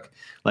Pacers took,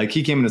 like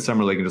he came into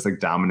summer league and just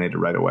dominated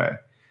right away.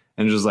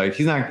 And just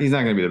he's not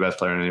going to be the best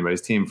player on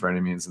anybody's team for any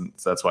means. And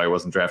so that's why he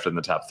wasn't drafted in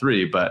the top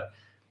 3, but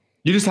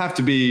you just have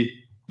to be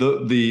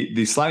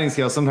the sliding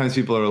scale. Sometimes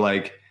people are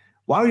like,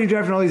 why would you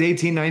draft all these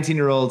 18,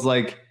 19-year-olds?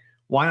 Like,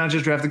 why not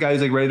just draft the guy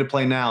who's ready to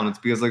play now? And it's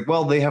because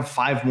they have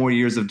 5 more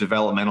years of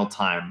developmental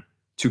time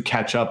to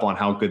catch up on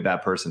how good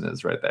that person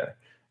is right there.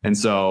 And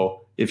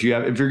so if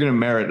you're going to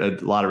merit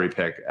a lottery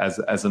pick as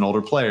an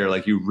older player,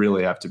 you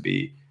really have to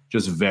be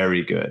just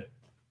very good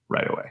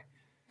right away.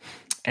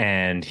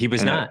 And he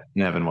was not.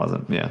 Nevin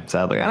wasn't. Yeah,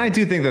 sadly. And I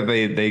do think that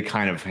they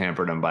kind of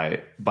hampered him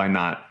by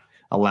not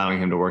allowing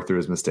him to work through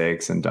his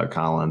mistakes. And Doug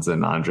Collins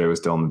and Andre was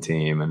still on the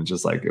team, and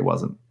just it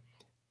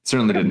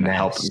certainly didn't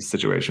help the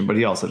situation. But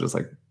he also just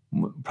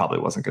probably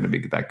wasn't going to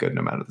be that good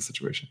no matter the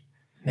situation.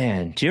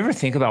 Man, do you ever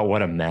think about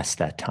what a mess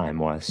that time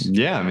was?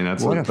 Yeah, I mean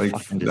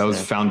that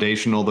was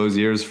foundational those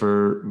years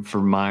for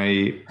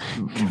my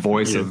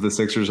voice of the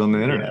Sixers on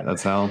the internet. Yeah.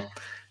 That's how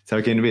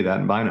it came to be, that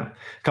and Bynum.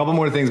 A couple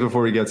more things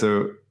before we got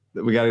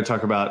to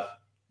talk about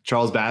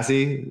Charles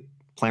Bassey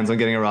plans on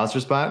getting a roster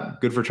spot.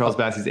 Good for Charles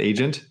Bassey's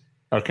agent.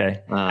 Okay.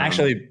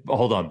 Actually,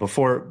 hold on.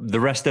 Before the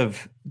rest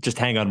of, just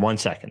hang on 1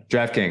 second.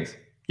 DraftKings.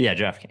 Yeah,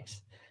 DraftKings.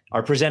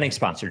 Our presenting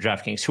sponsor,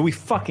 DraftKings, who we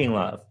fucking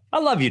love. I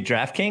love you,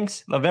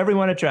 DraftKings. Love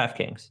everyone at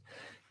DraftKings.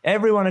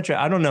 Everyone at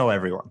I don't know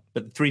everyone,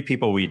 but the 3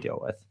 people we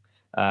deal with.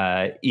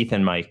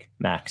 Ethan, Mike,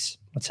 Max.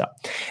 What's up?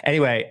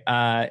 Anyway,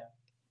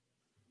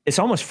 it's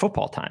almost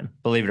football time,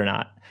 believe it or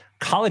not.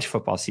 College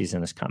football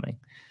season is coming.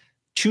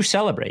 To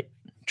celebrate,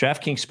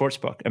 DraftKings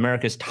Sportsbook,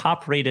 America's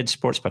top-rated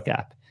sportsbook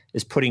app,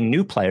 is putting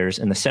new players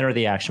in the center of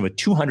the action with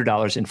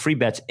 $200 in free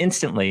bets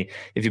instantly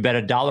if you bet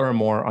 $1 or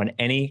more on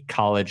any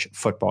college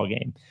football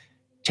game.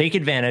 Take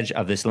advantage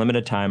of this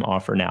limited time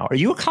offer now. Are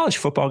you a college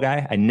football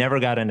guy? I never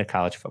got into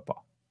college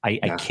football. I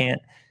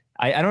can't.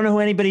 I don't know who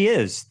anybody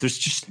is. There's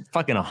just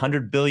fucking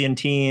 100 billion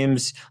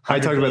teams. I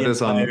talked about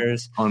this on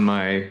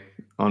my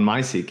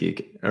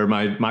SeatGeek or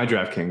my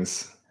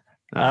DraftKings.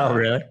 Oh,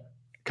 really?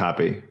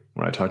 Copy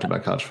where I talked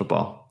about college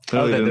football.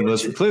 Clearly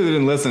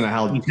didn't listen to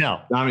how.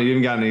 No, I mean, you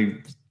even got any.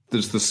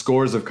 There's the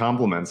scores of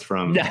compliments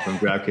from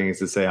DraftKings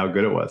to say how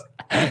good it was.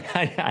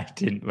 I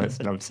didn't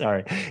listen. I'm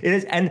sorry. It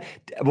is, and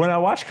when I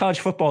watch college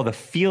football, the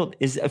field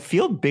is a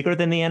field bigger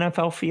than the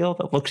NFL field.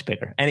 It looks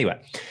bigger.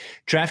 Anyway,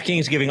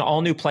 DraftKings giving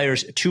all new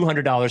players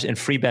 $200 in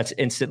free bets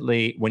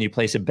instantly when you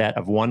place a bet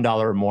of $1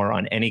 or more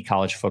on any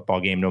college football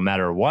game, no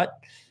matter what.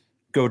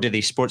 Go to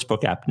the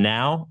Sportsbook app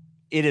now.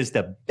 It is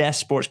the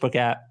best sportsbook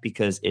app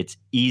because it's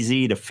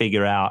easy to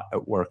figure out.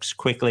 It works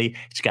quickly.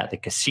 It's got the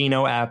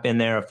casino app in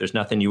there. If there's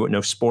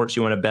no sports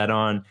you want to bet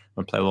on,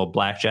 want to play a little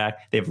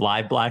blackjack. They have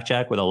live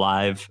blackjack with a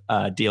live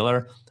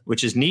dealer,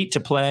 which is neat to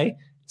play.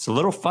 It's a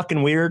little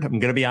fucking weird. I'm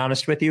going to be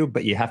honest with you,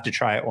 but you have to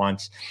try it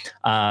once.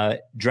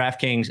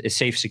 DraftKings is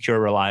safe, secure,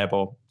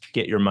 reliable.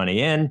 Get your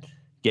money in.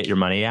 Get your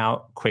money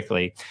out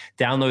quickly.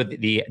 Download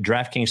the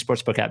DraftKings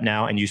Sportsbook app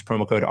now and use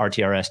promo code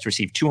RTRS to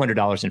receive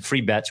 $200 in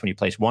free bets when you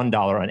place $1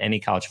 on any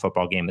college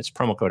football game. That's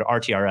promo code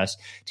RTRS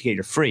to get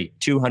your free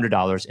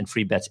 $200 in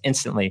free bets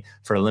instantly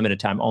for a limited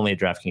time only at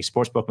DraftKings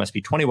Sportsbook. Must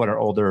be 21 or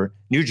older,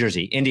 New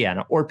Jersey,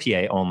 Indiana, or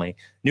PA only.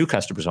 New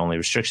customers only.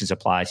 Restrictions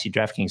apply. See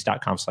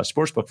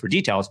DraftKings.com/sportsbook for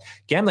details.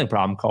 Gambling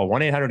problem? Call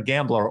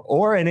 1-800-GAMBLER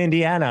or in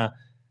Indiana,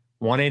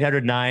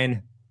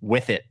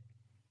 1-800-9-WITH-IT.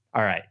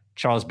 All right,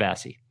 Charles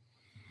Bassey.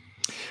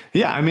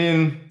 Yeah, I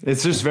mean,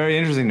 it's just very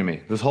interesting to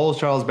me. This whole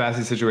Charles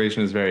Bassey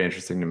situation is very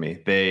interesting to me.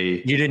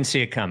 You didn't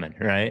see it coming,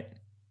 right?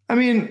 I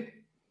mean,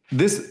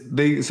 they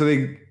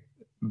spend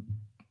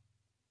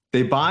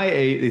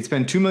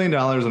 $2 million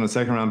on a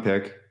second round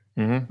pick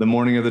the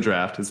morning of the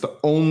draft. It's the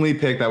only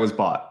pick that was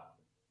bought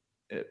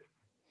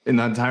in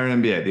the entire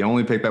NBA. The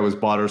only pick that was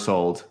bought or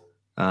sold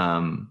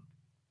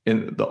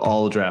in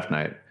all draft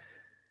night.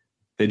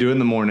 They do it in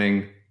the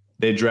morning.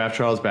 They draft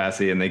Charles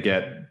Bassey and they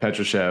get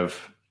Petrushev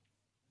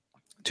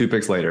 2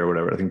 picks later or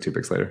whatever. I think 2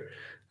 picks later.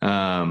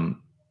 And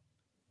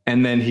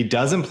then he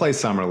doesn't play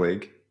Summer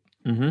League.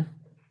 Mm-hmm.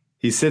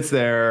 He sits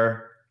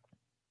there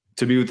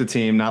to be with the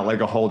team, not like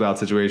a holdout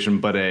situation,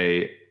 but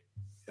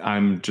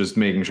I'm just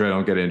making sure I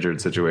don't get injured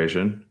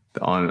situation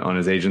on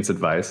his agent's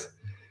advice.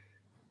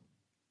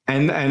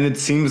 And it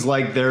seems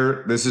like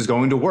this is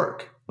going to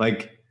work.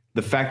 Like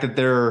the fact that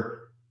they're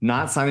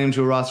not signing him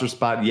to a roster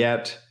spot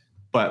yet,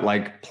 but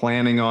like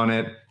planning on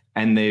it.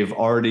 And they've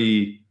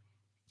already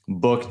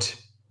booked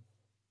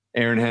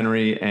Aaron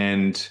Henry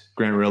and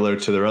Grant Riller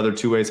to their other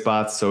two-way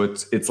spots. So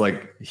it's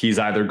like he's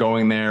either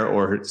going there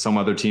or some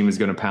other team is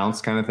going to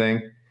pounce kind of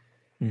thing.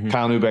 Mm-hmm.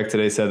 Kyle Neubeck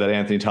today said that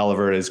Anthony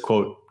Tolliver is,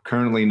 quote,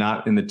 currently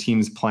not in the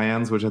team's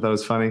plans, which I thought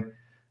was funny.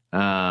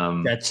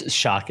 That's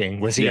shocking.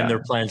 Was he in their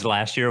plans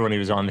last year when he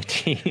was on the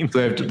team?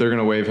 So they're going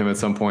to waive him at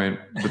some point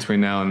between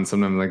now and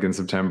sometime like in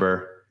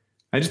September.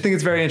 I just think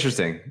it's very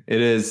interesting.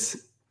 It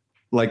is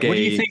like what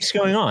do you think's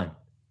going on?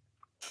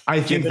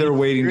 I think they're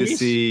waiting to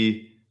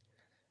see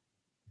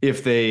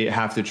if they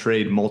have to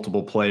trade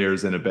multiple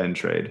players in a Ben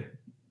trade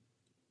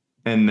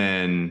and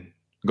then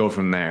go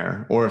from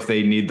there, or if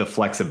they need the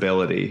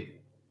flexibility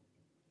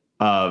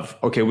of,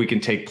 okay, we can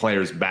take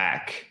players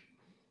back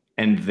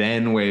and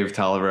then waive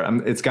Tolliver.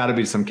 It's got to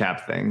be some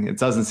cap thing.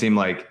 It's not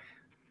like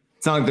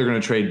they're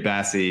going to trade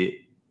Bassey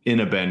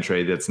in a Ben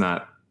trade.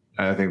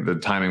 I think the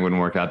timing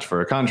wouldn't work out for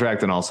a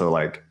contract. And also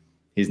like,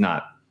 he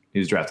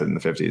was drafted in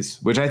the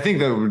 50s, which I think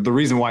the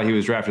reason why he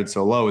was drafted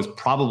so low is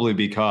probably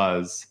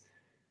because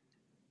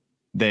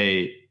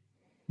he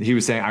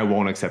was saying, I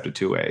won't accept a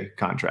 2-way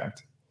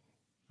contract.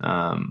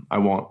 I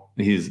won't.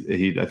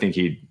 I think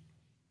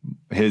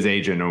his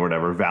agent or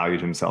whatever valued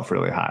himself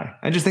really high.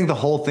 I just think the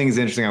whole thing is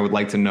interesting. I would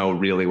like to know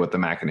really what the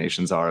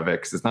machinations are of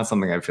it, because it's not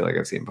something I feel like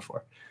I've seen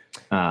before.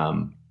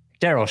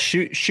 Daryl,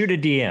 shoot a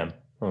DM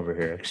over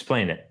here.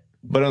 Explain it.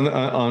 But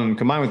on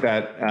combined with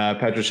that,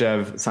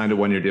 Petrushev signed a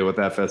 1-year deal with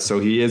FS, so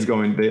he is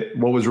going.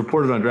 What was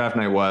reported on draft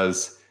night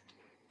was,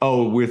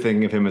 we're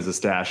thinking of him as a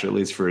stash at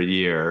least for a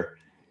year.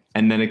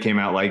 And then it came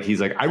out like,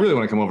 he's like, I really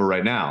want to come over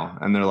right now.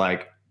 And they're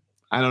like,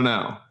 I don't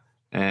know.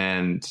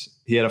 And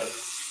he had a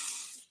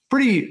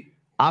pretty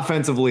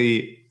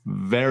offensively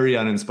very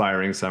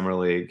uninspiring summer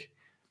league.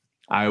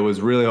 I was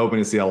really hoping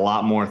to see a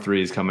lot more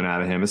threes coming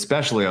out of him,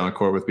 especially on the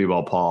court with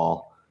B-Ball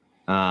Paul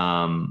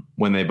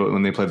when they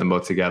played them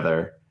both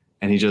together.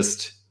 And he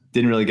just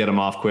didn't really get them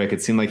off quick.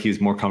 It seemed like he was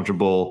more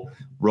comfortable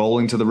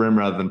rolling to the rim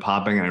rather than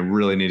popping. And I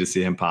really need to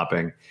see him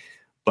popping.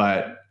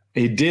 But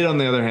he did, on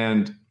the other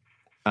hand,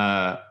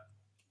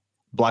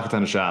 block a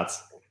ton of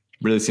shots,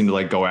 really seemed to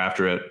like go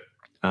after it.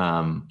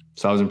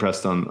 So I was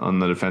impressed on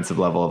the defensive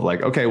level of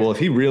like, okay, well, if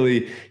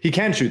he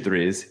can shoot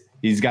threes,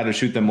 he's got to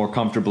shoot them more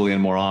comfortably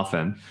and more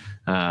often.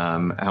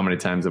 How many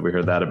times have we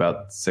heard that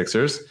about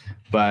Sixers?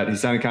 But he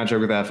signed a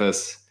contract with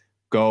FS,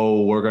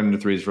 go work on the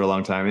threes for a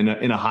long time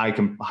in a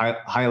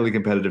highly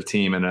competitive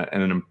team and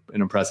an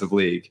impressive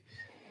league.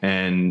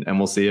 and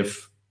we'll see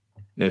if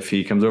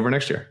he comes over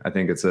next year. I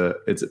think it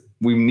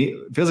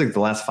feels like the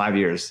last 5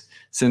 years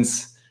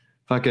since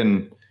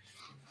fucking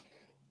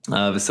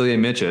Vasilije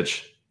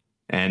Micic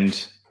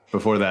and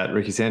before that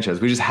Ricky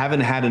Sanchez, we just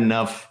haven't had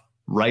enough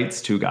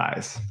rights to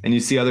guys. And you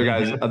see other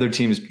guys, other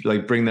teams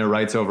like bring their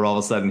rights over. All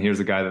of a sudden, here's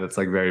a guy that's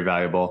like very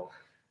valuable,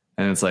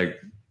 and it's like,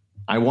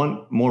 I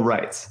want more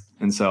rights.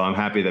 And so I'm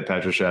happy that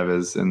Petrushev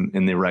is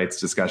in the rights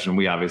discussion.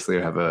 We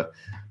obviously have a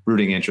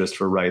rooting interest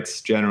for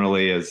rights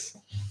generally, as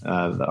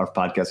our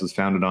podcast was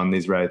founded on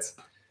these rights.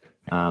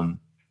 So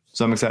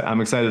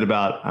I'm excited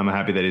about. I'm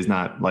happy that he's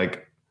not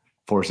like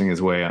forcing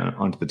his way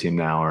onto the team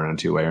now or on a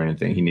two-way or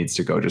anything. He needs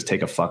to go just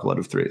take a fuckload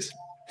of threes.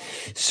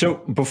 So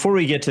before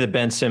we get to the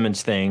Ben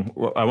Simmons thing,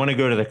 I want to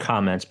go to the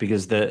comments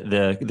because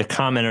the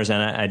commenters,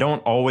 and I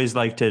don't always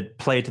like to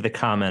play to the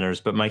commenters,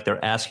 but Mike,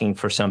 they're asking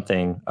for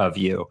something of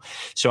you.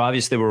 So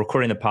obviously we're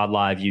recording the pod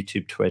live,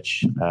 YouTube,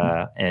 Twitch,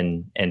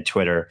 and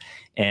Twitter.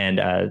 And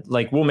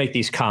we'll make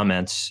these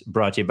comments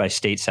brought to you by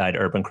Stateside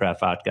Urban Craft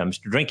Vodka. I'm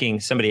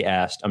drinking, somebody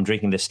asked, I'm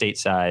drinking the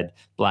Stateside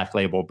Black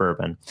Label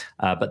Bourbon,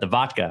 but the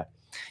vodka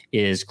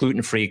is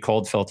gluten-free,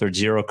 cold-filtered,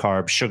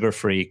 zero-carb,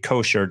 sugar-free,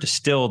 kosher,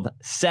 distilled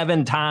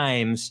 7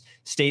 times,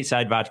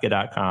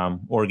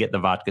 statesidevodka.com, or get the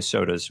vodka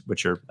sodas,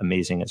 which are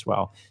amazing as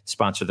well.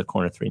 Sponsor the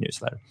Corner 3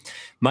 newsletter.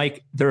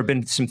 Mike, there have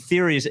been some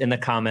theories in the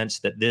comments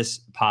that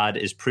this pod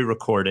is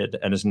pre-recorded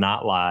and is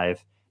not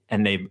live,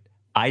 and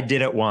I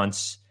did it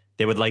once.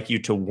 They would like you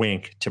to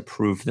wink to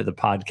prove that the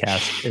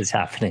podcast is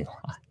happening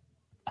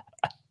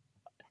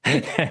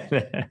live.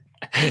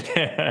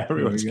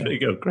 Everyone's going to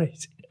go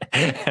crazy.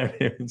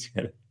 Everyone's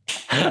going to.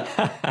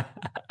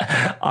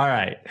 All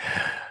right.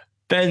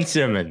 Ben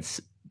Simmons.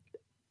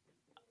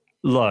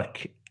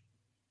 Look,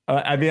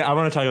 I mean, I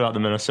want to talk about the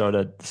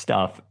Minnesota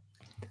stuff,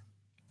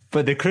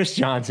 but the Chris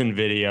Johnson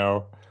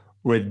video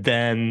with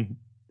Ben,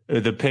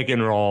 the pick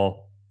and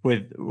roll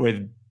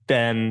with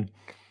Ben,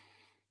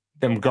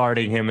 them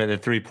guarding him at the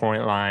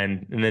 3-point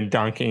line and then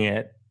dunking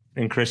it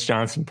and Chris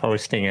Johnson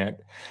posting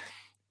it,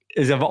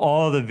 is of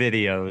all the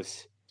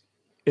videos,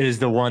 it is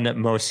the one that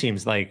most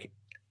seems like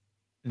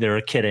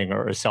they're kidding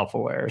or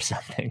self-aware or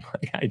something.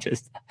 Like,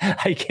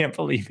 I can't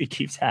believe it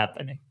keeps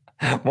happening.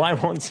 Why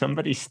won't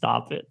somebody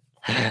stop it?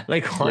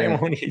 Like, why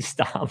won't he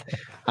stop it?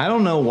 I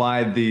don't know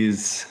why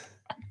these,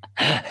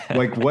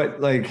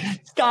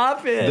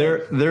 stop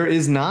it. There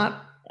is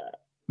not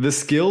the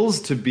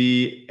skills to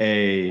be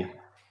a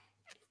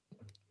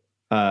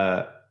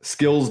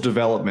skills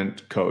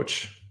development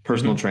coach,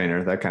 personal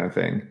trainer, that kind of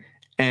thing.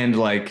 And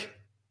like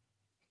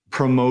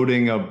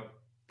promoting a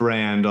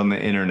brand on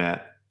the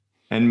internet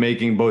and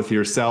making both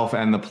yourself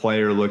and the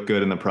player look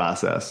good in the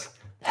process.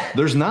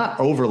 There's not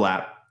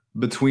overlap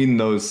between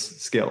those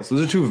skills.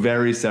 Those are two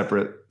very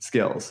separate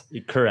skills.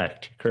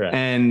 Correct.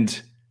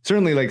 And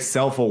certainly like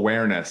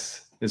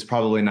self-awareness is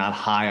probably not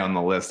high on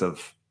the list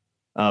of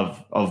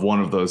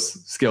one of those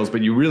skills,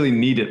 but you really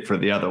need it for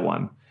the other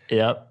one.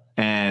 Yep.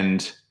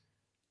 And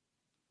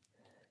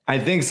I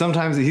think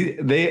sometimes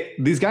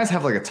these guys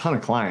have like a ton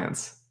of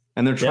clients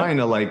and they're trying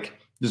to like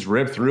just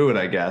rip through it,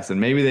 I guess. And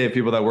maybe they have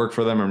people that work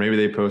for them or maybe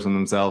they post them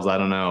themselves. I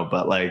don't know,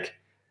 but like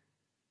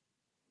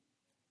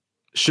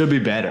should be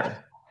better.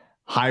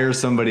 Hire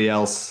somebody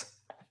else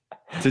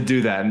to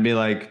do that and be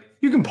like,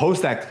 you can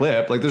post that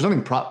clip. Like there's no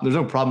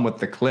problem with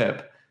the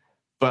clip,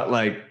 but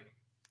like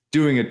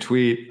doing a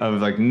tweet of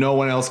like, no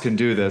one else can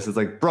do this. It's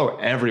like, bro,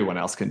 everyone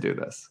else can do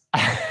this.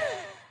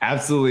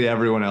 Absolutely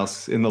everyone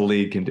else in the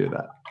league can do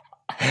that.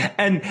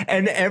 And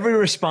every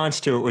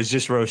response to it was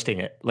just roasting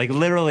it. Like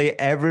literally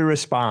every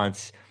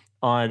response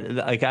on,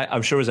 like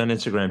I'm sure it was on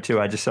Instagram too.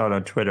 I just saw it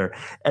on Twitter.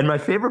 And my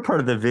favorite part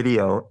of the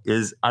video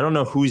is, I don't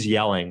know who's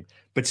yelling,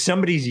 but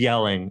somebody's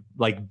yelling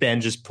like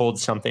Ben just pulled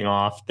something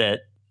off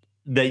that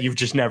you've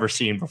just never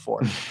seen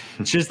before.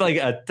 It's just like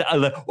a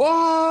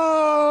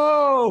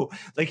whoa,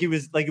 like it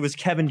was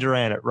Kevin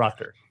Durant at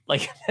Rutgers.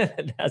 Like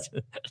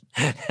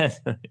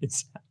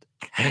it's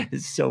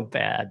so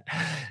bad.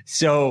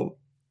 So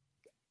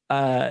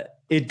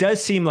it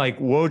does seem like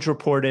Woj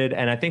reported,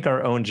 and I think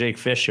our own Jake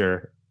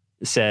Fisher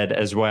said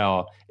as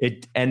well.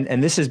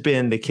 And this has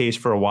been the case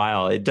for a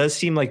while. It does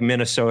seem like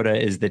Minnesota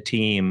is the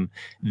team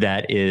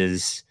that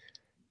is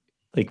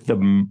like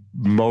the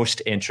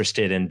most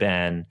interested in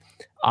Ben.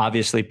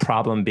 Obviously,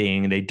 problem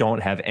being they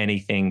don't have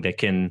anything that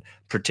can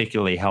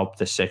particularly help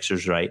the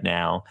Sixers right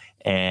now,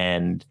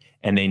 and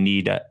they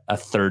need a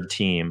third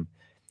team.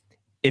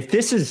 If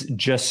this is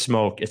just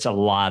smoke, it's a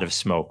lot of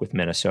smoke with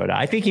Minnesota.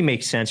 I think he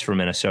makes sense for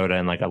Minnesota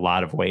in like a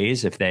lot of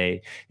ways. If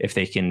they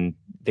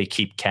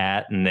keep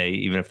Cat and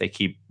even if they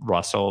keep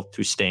Russell,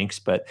 who stinks,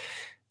 but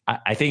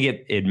I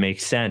think it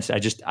makes sense.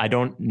 I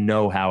don't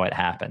know how it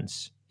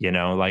happens. You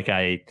know, like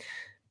and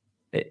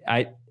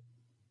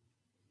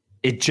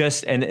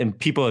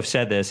people have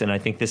said this, and I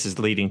think this is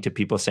leading to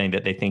people saying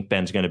that they think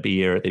Ben's going to be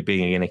here at the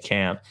beginning of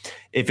camp.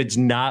 If it's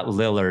not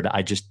Lillard,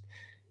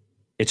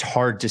 it's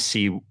hard to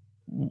see.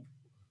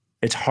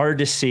 It's hard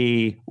to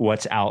see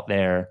what's out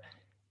there,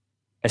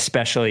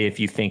 especially if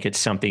you think it's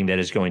something that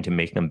is going to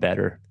make them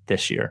better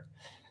this year,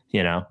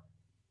 you know?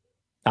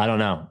 I don't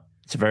know.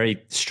 It's a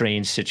very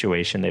strange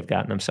situation they've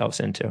gotten themselves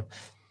into.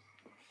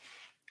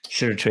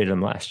 Should have traded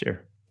him last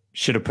year.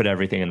 Should have put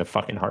everything in the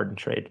fucking Harden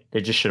trade.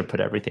 They just should have put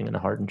everything in the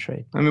Harden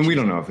trade. I mean, we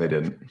don't know if they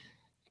didn't.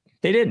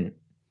 They didn't.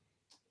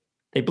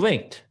 They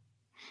blinked.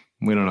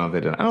 We don't know if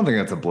they did. I don't think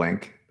that's a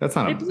blink. I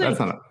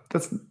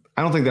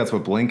don't think that's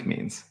what blink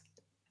means.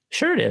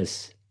 Sure it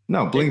is.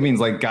 No, blink means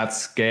like got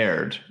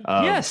scared.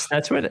 Yes,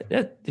 that's what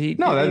I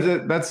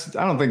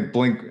don't think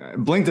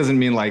blink doesn't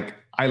mean like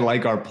I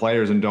like our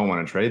players and don't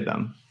want to trade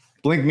them.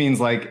 Blink means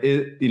like,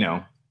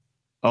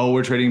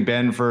 we're trading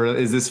Ben for,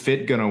 is this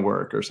fit going to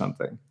work or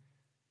something?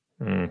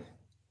 I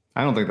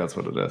don't think that's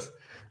what it is.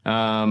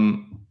 I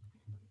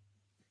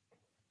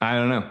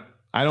don't know.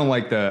 I don't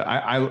like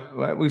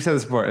we've said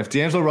this before. If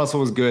D'Angelo Russell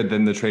was good,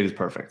 then the trade is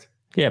perfect.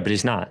 Yeah, but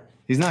he's not.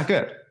 He's not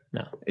good.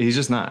 No. He's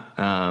just not.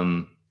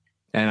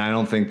 And I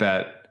don't think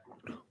that,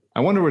 I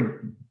wonder what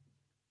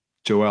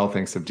Joel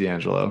thinks of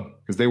D'Angelo,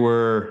 because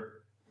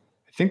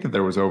I think that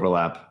there was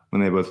overlap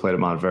when they both played at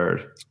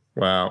Montverde.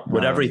 Well,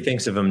 whatever he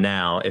thinks of him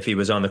now, if he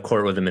was on the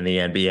court with him in the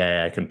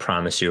NBA, I can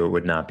promise you it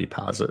would not be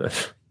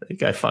positive. The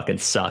guy fucking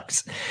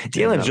sucks.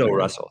 D'Angelo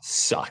Russell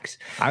sucks.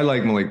 I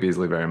like Malik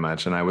Beasley very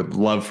much, and I would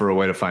love for a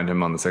way to find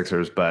him on the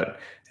Sixers, but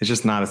it's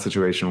just not a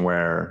situation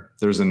where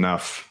there's not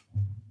enough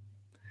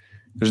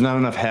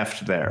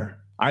heft there.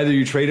 Either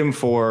you trade him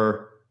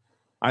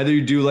either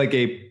you do like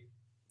a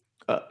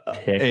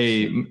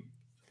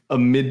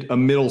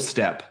middle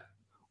step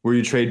where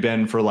you trade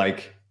Ben for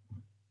like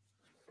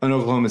an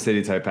Oklahoma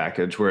City type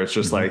package where it's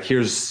just like,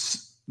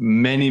 here's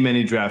many,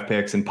 many draft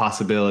picks and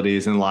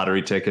possibilities and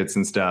lottery tickets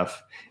and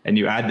stuff. And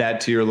you add that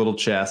to your little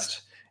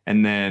chest.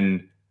 And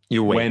then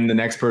when the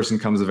next person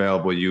comes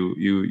available,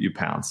 you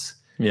pounce.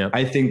 Yeah.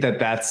 I think that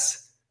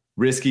that's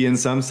risky in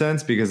some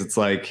sense because it's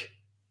like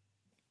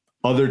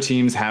other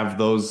teams have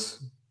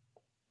those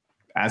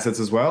assets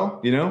as well,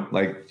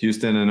 like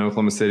Houston and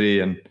Oklahoma City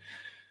and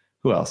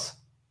who else?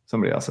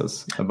 Somebody else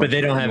has. But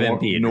they don't have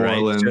Embiid, New right?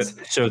 Orleans.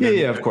 So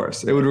yeah, of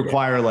course. It would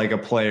require like a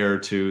player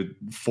to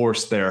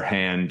force their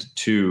hand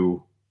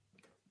to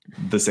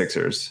the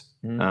Sixers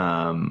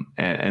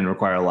and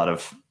require a lot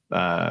of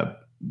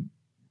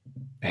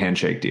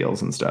handshake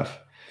deals and stuff.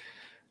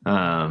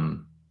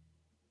 And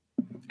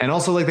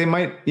also like they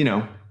might,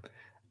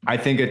 I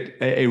think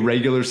a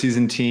regular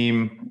season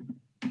team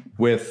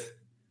with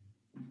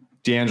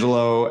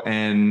D'Angelo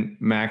and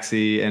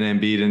Maxey and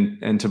Embiid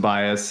and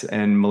Tobias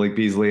and Malik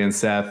Beasley and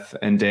Seth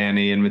and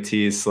Danny and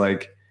Matisse,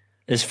 like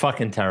it's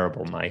fucking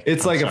terrible, Mike.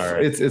 It's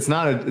it's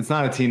not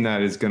a team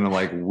that is going to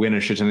like win a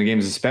shit ton of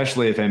games,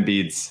 especially if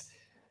Embiid's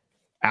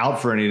out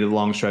for any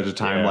long stretch of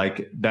time. Yeah.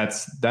 Like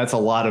that's a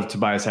lot of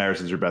Tobias Harris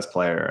is your best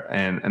player.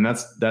 And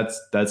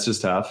that's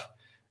just tough.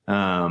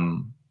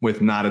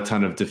 With not a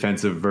ton of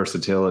defensive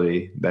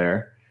versatility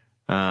there.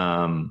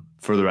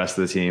 For the rest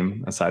of the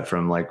team, aside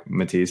from like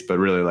Matisse, but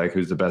really like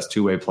who's the best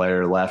two-way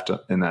player left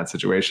in that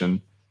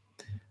situation?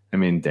 I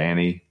mean,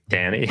 Danny,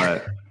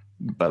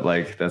 but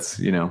like that's,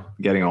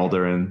 getting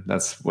older and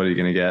that's what are you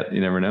going to get?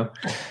 You never know.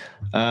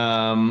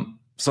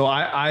 So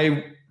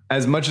I,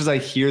 as much as I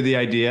hear the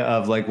idea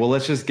of like, well,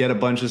 let's just get a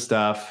bunch of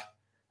stuff.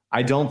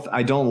 I don't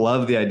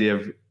love the idea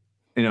of,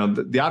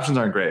 the options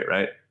aren't great,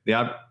 right?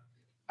 I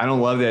don't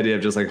love the idea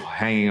of just like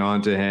hanging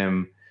on to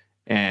him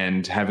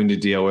and having to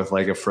deal with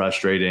like a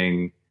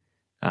frustrating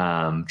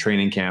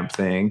training camp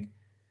thing.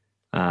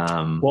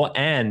 And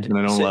I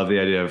don't love the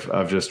idea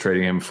of just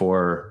trading him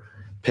for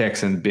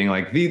picks and being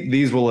like,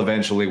 these will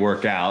eventually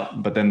work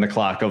out. But then the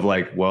clock of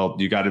like, well,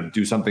 you got to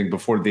do something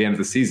before the end of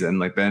the season.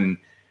 Like then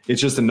it's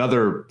just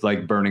another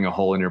like burning a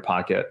hole in your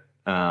pocket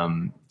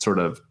sort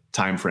of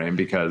time frame,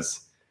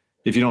 because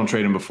if you don't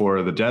trade him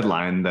before the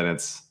deadline, then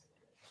it's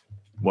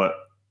what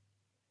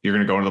you're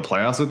going to go into the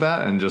playoffs with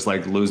that and just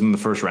like losing the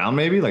first round,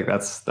 maybe like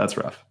that's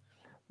rough.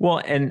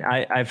 Well, and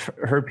I've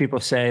heard people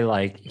say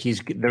like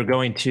they're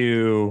going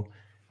to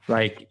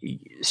like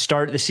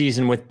start the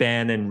season with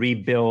Ben and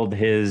rebuild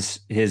his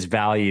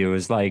value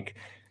is like.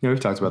 Yeah, we've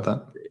talked about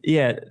that.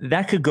 Yeah,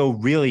 that could go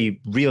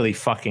really, really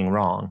fucking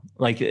wrong.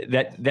 Like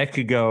that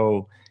could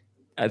go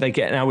like,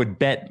 and I would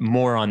bet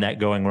more on that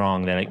going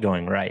wrong than it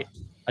going right.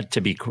 To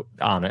be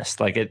honest,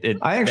 like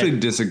I actually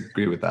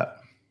disagree with that.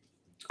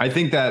 I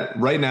think that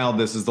right now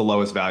this is the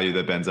lowest value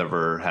that Ben's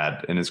ever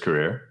had in his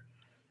career.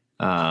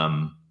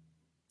 And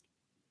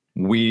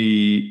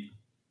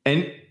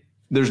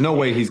there's no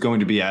way he's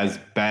going to be as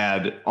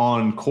bad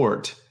on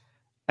court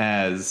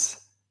as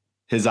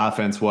his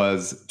offense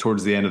was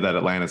towards the end of that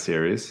Atlanta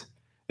series,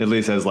 at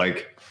least as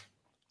like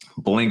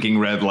blinking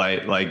red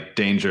light, like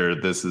danger.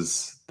 This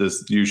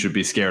you should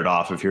be scared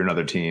off if you're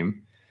another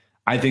team.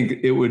 I think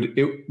it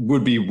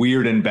would be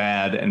weird and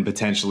bad and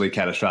potentially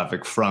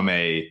catastrophic from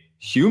a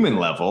human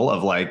level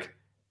of like,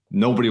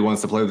 nobody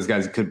wants to play with these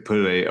guys. It could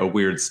put a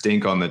weird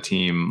stink on the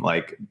team,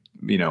 like,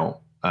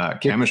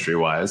 chemistry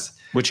wise,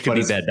 which could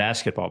be bad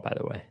basketball, by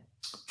the way,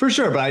 for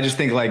sure. But I just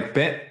think like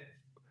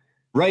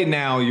right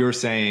now you're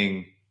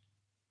saying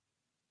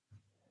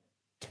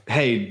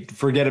hey,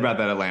 forget about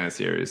that Atlanta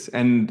series.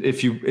 And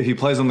if he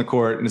plays on the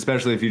court, and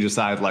especially if you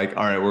decide like,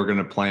 all right, we're going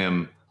to play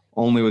him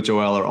only with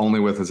Joel or only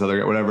with this other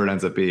guy, whatever it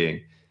ends up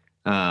being,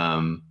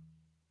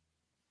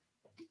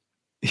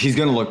 he's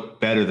going to look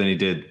better than he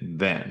did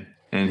then.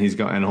 And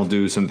he'll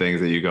do some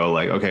things that you go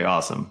like, okay,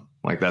 awesome.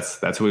 Like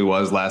that's who he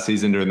was last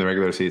season during the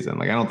regular season.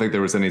 Like, I don't think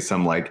there was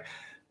some like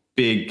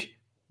big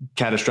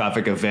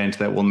catastrophic event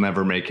that will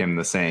never make him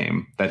the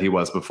same that he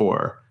was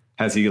before.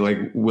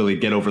 Will he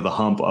get over the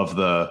hump of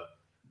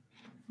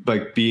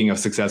like being a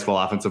successful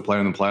offensive player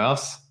in the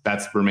playoffs?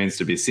 That remains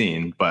to be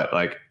seen. But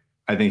like,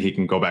 I think he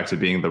can go back to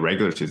being the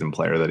regular season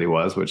player that he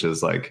was, which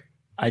is like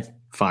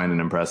fine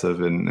and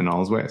impressive in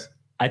all his ways.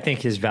 I think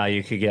his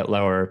value could get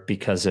lower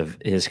because of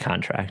his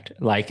contract.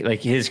 Like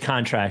his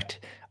contract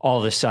all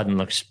of a sudden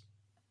looks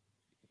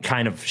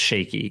kind of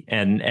shaky.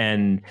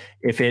 And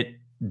if it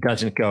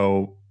doesn't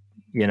go,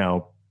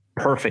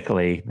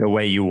 perfectly the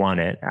way you want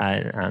it,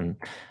 I'm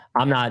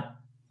not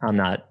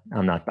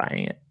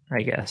buying it,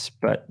 I guess.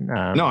 But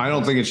no, I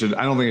don't think it should.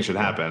 I don't think it should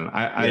happen.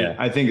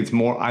 I think it's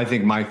more. I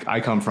think I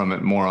come from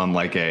it more on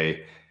like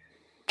a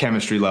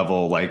chemistry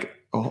level, like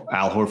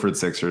Al Horford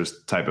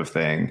Sixers type of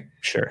thing.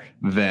 Sure.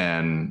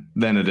 Than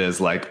it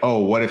is like, oh,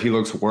 what if he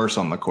looks worse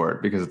on the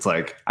court? Because it's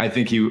like, I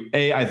think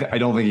I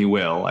don't think he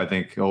will. I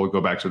think he'll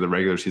go back to the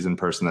regular season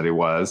person that he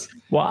was.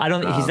 Well, I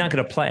don't. He's not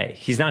going to play.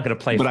 He's not going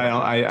to play. But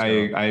I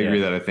agree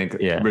that I think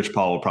Rich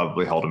Paul will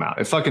probably hold him out.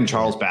 If fucking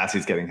Charles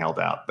Bassey's getting held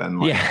out, then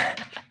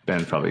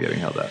Ben's probably getting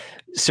held out.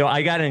 So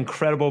I got an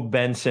incredible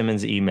Ben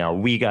Simmons email.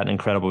 We got an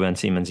incredible Ben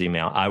Simmons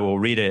email. I will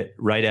read it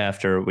right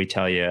after we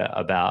tell you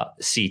about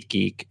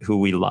SeatGeek, who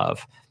we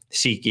love.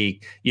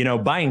 SeatGeek,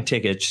 buying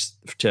tickets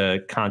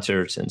to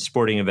concerts and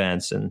sporting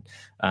events and,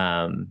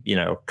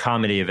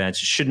 comedy events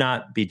should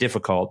not be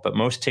difficult, but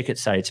most ticket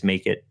sites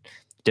make it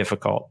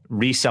difficult.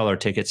 Reseller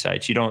ticket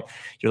sites, you're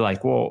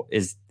like, well,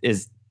 is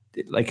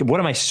like, what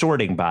am I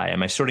sorting by?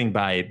 Am I sorting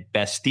by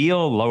best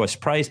deal,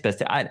 lowest price,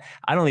 best? I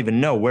don't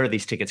even know where are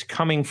these tickets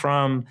coming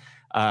from.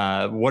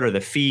 What are the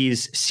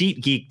fees?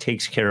 SeatGeek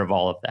takes care of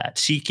all of that.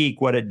 SeatGeek,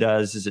 what it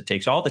does is it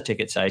takes all the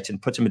ticket sites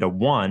and puts them into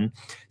one.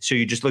 So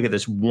you just look at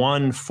this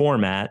one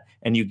format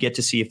and you get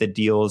to see if the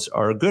deals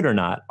are good or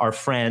not. Our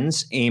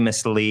friends,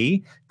 Amos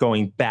Lee,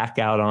 going back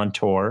out on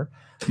tour.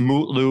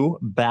 Mutlu,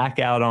 back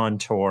out on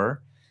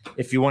tour.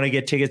 If you want to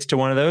get tickets to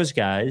one of those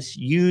guys,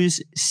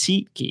 use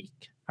SeatGeek.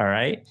 All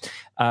right.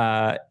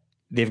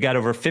 They've got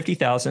over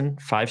 50,000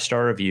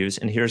 5-star reviews,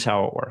 and here's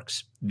how it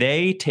works.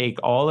 They take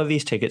all of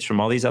these tickets from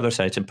all these other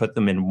sites and put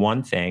them in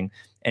one thing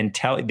and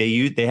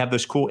they have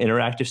those cool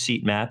interactive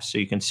seat maps so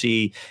you can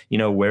see,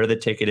 where the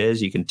ticket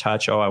is. You can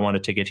touch, I want a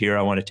ticket here,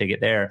 I want a ticket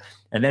there.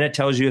 And then it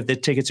tells you if the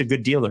ticket's a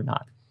good deal or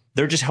not.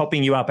 They're just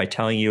helping you out by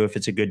telling you if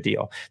it's a good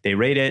deal. They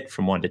rate it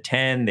from 1 to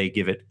 10. They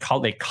give it,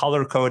 they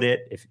color code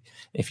it.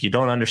 If you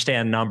don't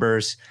understand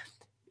numbers,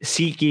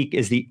 SeatGeek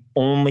is the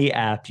only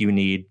app you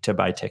need to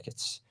buy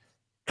tickets.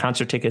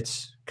 Concert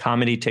tickets,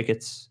 comedy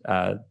tickets,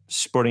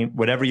 sporting,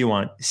 whatever you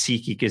want,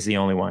 SeatGeek is the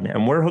only one.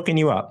 And we're hooking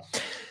you up.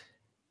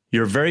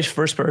 Your very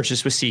first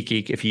purchase with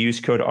SeatGeek, if you use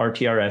code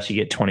RTRS, you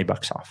get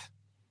 $20 off.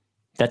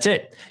 That's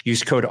it.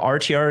 Use code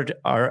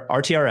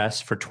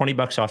RTRS for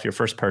 $20 off your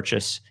first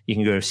purchase. You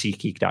can go to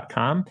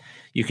SeatGeek.com.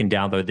 You can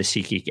download the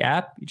SeatGeek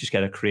app. You just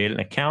got to create an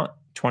account,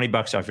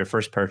 $20 off your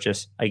first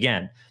purchase.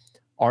 Again,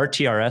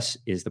 RTRS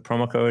is the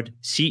promo code,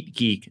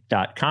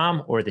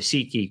 SeatGeek.com or the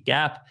SeatGeek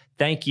app.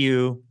 Thank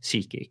you,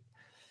 SeatGeek.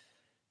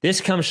 This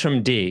comes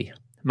from D.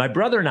 My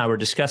brother and I were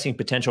discussing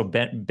potential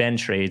Ben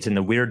trades and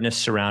the weirdness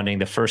surrounding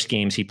the first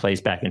games he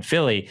plays back in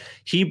Philly.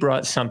 He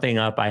brought something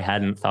up I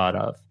hadn't thought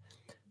of.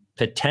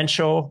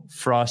 Potential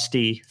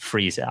Frosty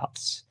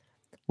freeze-outs.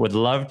 Would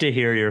love to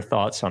hear your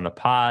thoughts on the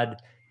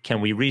pod. Can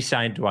we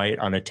re-sign Dwight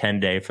on a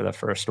 10-day for the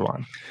first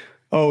one?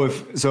 Oh,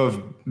 if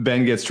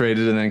Ben gets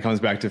traded and then comes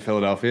back to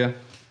Philadelphia?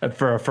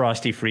 For a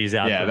Frosty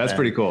freeze-out. Yeah, that's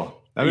pretty cool.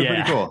 That'd be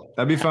pretty cool.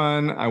 That'd be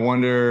fun. I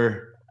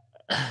wonder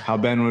how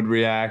Ben would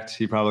react.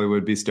 He probably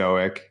would be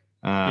stoic.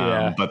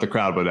 But the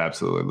crowd would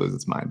absolutely lose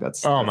its mind.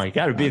 My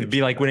God. It'd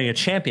be like winning a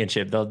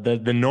championship.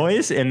 The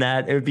noise in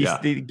that, it would be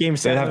the game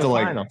set. They'd have to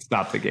final.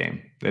 Stop the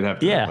game. They'd have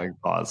to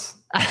pause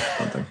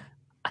something.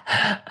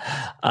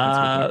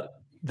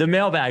 The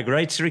mailbag,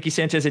 writes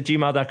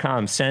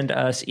RickySanchez@gmail.com. Send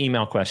us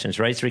email questions,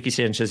 writes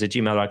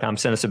RickySanchez@gmail.com.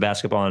 Send us a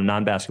basketball and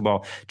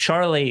non-basketball.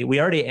 Charlie, we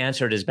already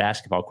answered his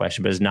basketball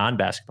question, but his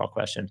non-basketball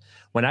question.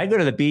 When I go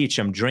to the beach,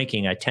 I'm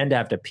drinking. I tend to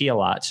have to pee a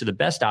lot. So the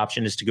best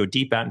option is to go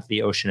deep out into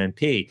the ocean and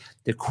pee.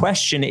 The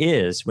question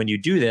is, when you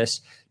do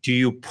this, do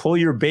you pull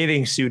your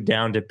bathing suit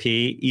down to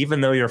pee, even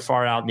though you're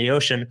far out in the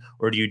ocean,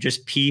 or do you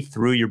just pee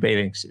through your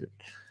bathing suit?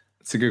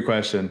 It's a good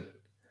question.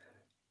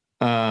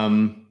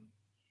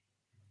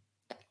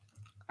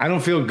 I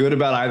don't feel good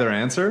about either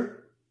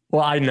answer.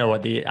 Well, I know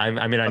what the. I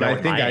mean, I know.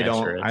 What my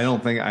answer is.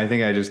 I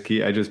think I just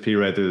pee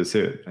right through the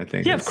suit. I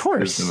think. Yeah, of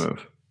course. It's the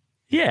move.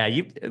 Yeah,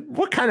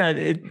 what kind of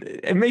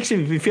it makes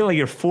you feel like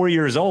you're 4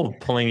 years old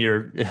pulling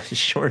your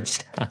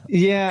shorts down.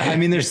 Yeah, I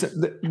mean,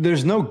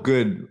 there's no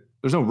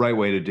right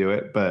way to do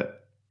it,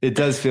 but it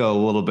does feel a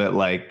little bit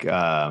like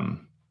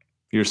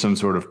you're some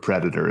sort of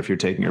predator if you're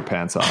taking your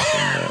pants off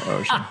in the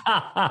ocean.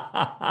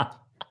 I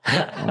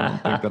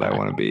don't think that I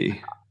want to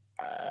be.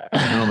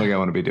 I don't think I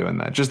want to be doing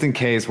that. Just in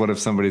case, what if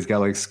somebody's got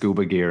like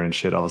scuba gear and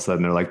shit? All of a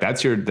sudden, they're like,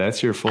 "That's your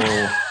full,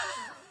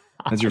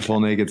 that's your full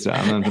naked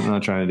stuff." I'm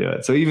not trying to do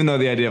it. So even though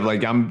the idea of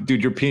like,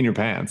 dude, you're peeing your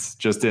pants,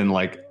 just in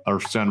like are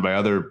surrounded by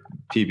other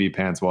PB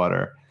pants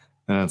water,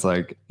 and it's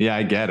like, yeah,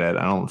 I get it.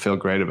 I don't feel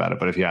great about it,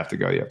 but if you have to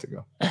go, you have to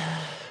go.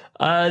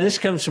 This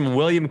comes from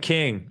William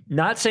King.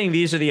 Not saying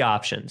these are the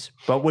options,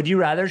 but would you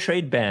rather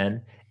trade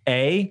Ben,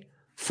 A,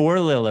 for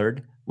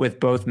Lillard with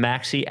both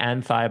Maxey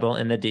and Thibault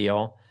in the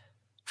deal,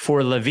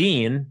 for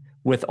Levine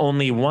with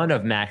only one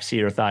of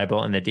Maxey or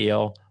Thibault in the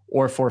deal,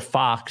 or for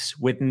Fox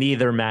with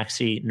neither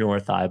Maxey nor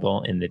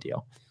Thibault in the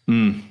deal?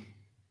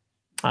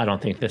 I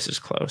don't think this is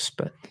close,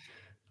 but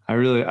I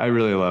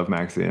really love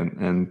Maxey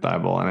and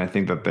Thibault, and I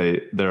think that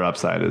their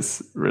upside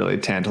is really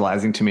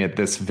tantalizing to me at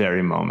this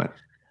very moment.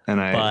 And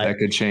that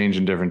could change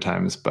in different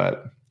times,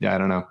 but yeah, I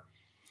don't know.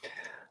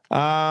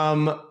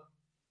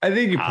 I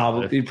think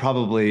you'd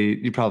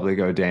probably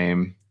go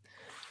Dame.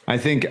 I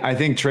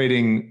think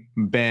trading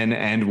Ben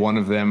and one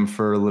of them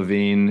for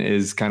Levine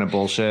is kind of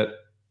bullshit.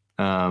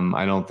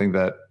 I don't think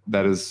that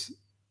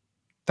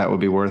would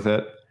be worth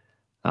it.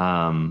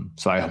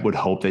 So I would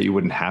hope that you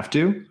wouldn't have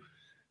to.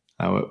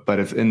 But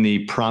if in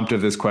the prompt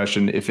of this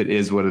question, if it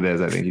is what it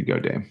is, I think you'd go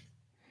Dame.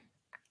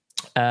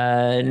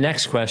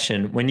 Next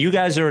question. When you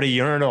guys are at a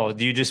urinal,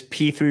 do you just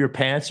pee through your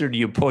pants or do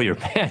you pull your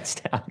pants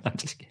down? I'm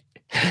just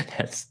kidding.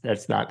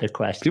 That's not the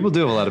question. People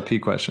do have a lot of pee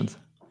questions.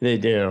 They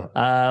do.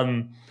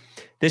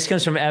 This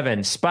comes from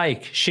Evan.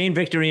 Spike, Shane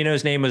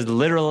Victorino's name was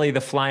literally the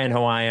Flying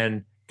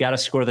Hawaiian. Got to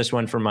score this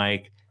one for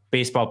Mike.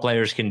 Baseball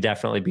players can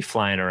definitely be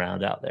flying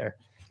around out there.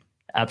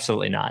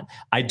 Absolutely not.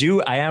 I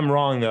am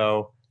wrong,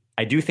 though.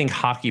 I do think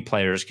hockey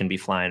players can be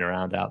flying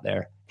around out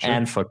there, sure,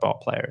 and football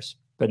players,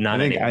 but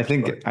not.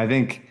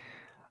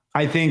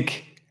 I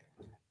think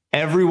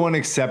everyone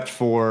except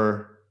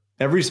for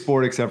every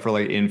sport except for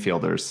like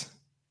infielders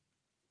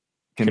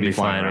can be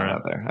flying around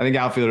out there. I think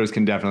outfielders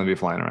can definitely be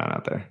flying around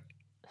out there.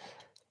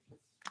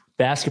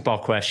 Basketball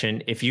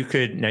question. If you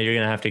could, now you're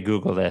going to have to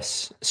Google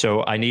this.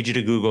 So I need you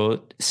to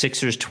Google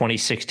Sixers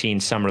 2016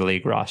 Summer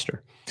League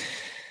roster.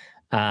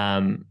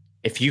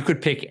 If you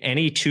could pick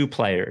any two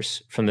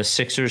players from the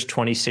Sixers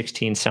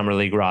 2016 Summer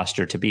League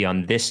roster to be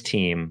on this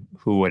team,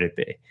 who would it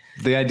be?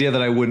 The idea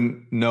that I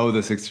wouldn't know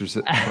the Sixers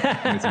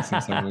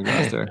 2016 Summer League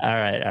roster. All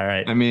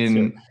right. I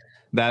mean,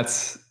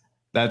 that's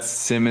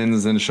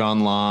Simmons and Sean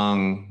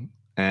Long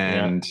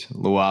and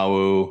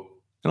Luau.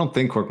 I don't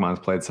think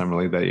Korkmaz played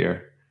Summer League that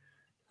year.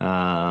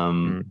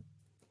 Tokoto,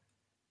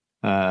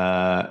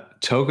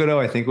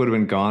 I think, would have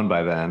been gone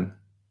by then.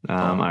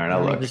 All right,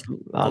 I'll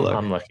look.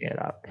 I'm looking it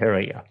up. Here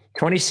we go.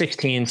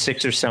 2016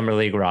 Sixers Summer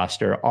League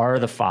roster are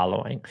the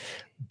following: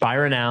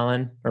 Brian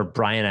Allen,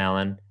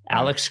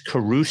 Alex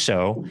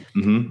Caruso,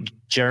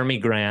 Jeremy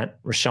Grant,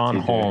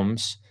 Rashawn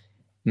Holmes,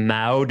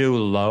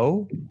 Maodo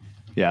Lowe.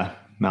 Yeah,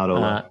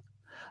 Maodo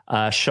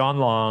Lowe. Sean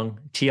Long,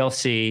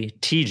 TLC,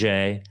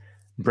 TJ,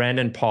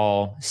 Brandon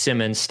Paul,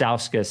 Simmons,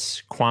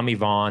 Stauskas, Kwame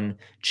Vaughn,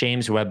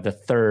 James Webb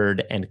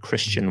III, and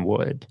Christian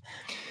Wood.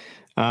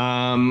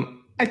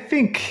 I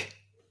think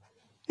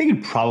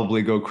you'd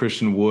probably go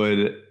Christian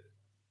Wood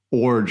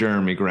or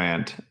Jeremy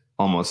Grant.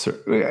 Almost.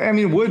 I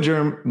mean,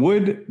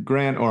 Wood,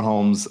 Grant, or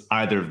Holmes,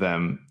 either of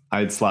them,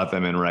 I'd slot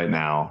them in right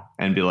now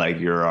and be like,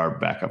 you're our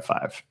backup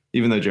five.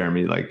 Even though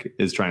Jeremy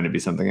is trying to be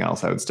something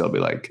else, I would still be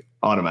like,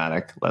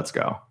 automatic, let's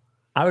go.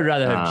 I would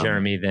rather have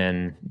Jeremy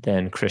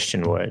than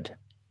Christian Wood.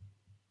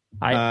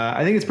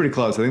 I think it's pretty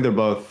close. I think they're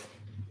both.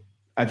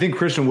 I think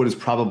Christian Wood is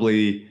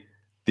probably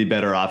the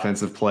better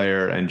offensive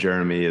player, and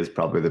Jeremy is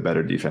probably the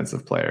better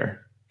defensive player.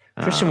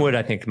 Christian Wood,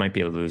 I think, might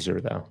be a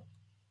loser, though.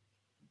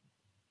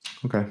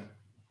 Okay.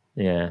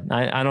 Yeah,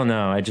 I don't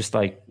know. I just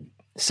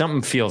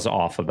something feels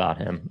off about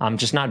him. I'm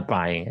just not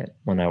buying it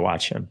when I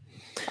watch him.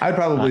 I'd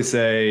probably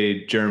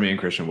say Jeremy and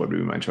Christian Wood would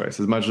be my choice.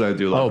 As much as I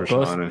do love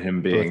Rashawn and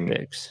him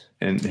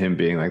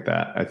being like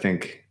that, I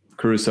think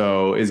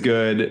Caruso is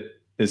good.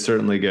 Is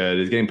certainly good.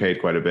 He's getting paid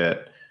quite a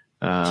bit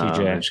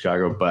in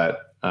Chicago,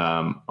 but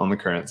on the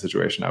current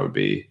situation, I'd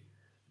be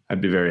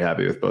very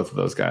happy with both of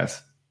those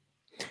guys.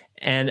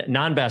 And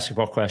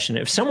non-basketball question: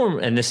 if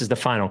someone, and this is the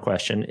final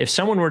question, if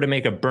someone were to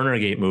make a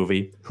Burnergate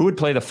movie, who would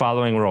play the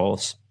following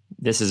roles?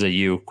 This is a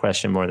you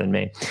question more than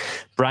me.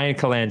 Brian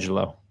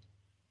Colangelo.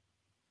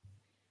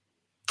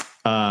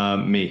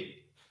 Me.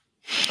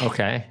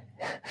 Okay.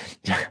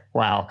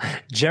 Wow.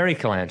 Jerry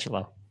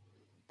Colangelo.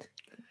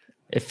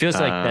 It feels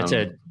like that's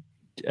a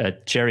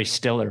Jerry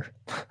Stiller.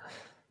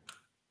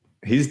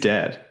 He's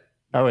dead.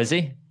 Oh, is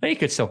he? Well, you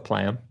could still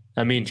play him.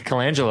 I mean,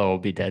 Colangelo will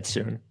be dead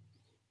soon.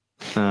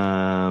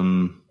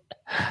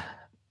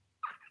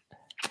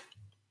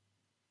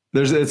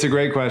 It's a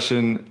great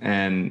question,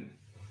 and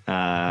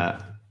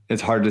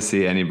it's hard to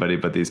see anybody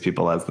but these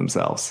people as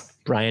themselves.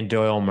 Brian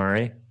Doyle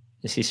Murray,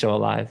 is he still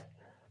alive?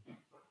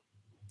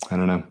 I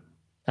don't know.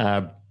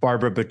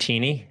 Barbara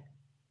Buttini.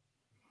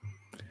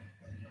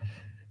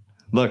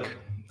 Look,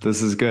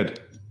 this is good.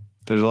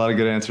 There's a lot of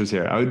good answers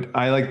here.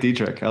 I like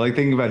Dietrich. I like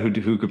thinking about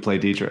who could play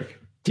Dietrich.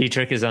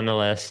 Dietrich is on the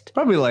list.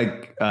 Probably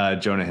like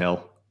Jonah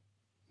Hill.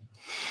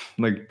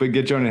 Like, but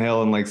get Jonah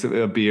Hill and like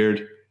a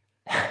beard.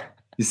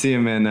 You see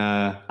him in.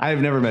 I've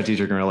never met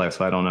Dietrich in real life,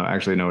 so I don't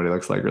actually know what he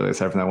looks like really,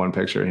 aside from that one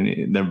picture.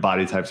 Their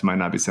body types might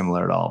not be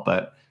similar at all,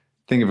 but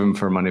think of him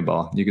for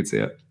Moneyball. You could see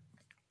it.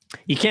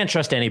 You can't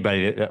trust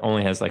anybody that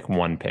only has like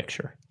one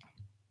picture.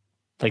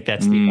 Like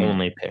that's the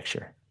only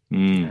picture.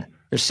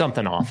 There's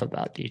something off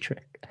about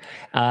Dietrich.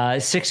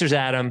 Sixers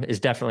Adam is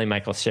definitely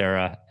Michael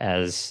Cera,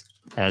 as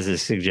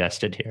is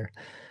suggested here.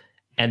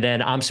 And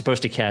then I'm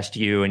supposed to cast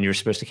you and you're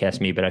supposed to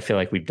cast me, but I feel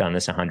like we've done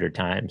this 100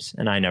 times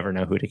and I never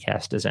know who to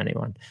cast as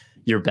anyone.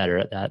 You're better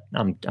at that.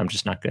 I'm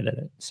just not good at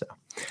it. So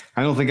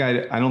I don't think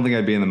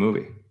I'd be in the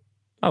movie.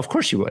 Oh, of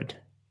course you would.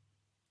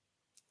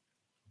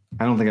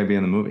 I don't think I'd be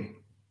in the movie.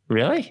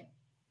 Really?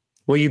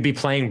 Well, you'd be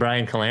playing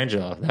Brian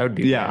Colangelo. That would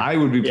be weird. I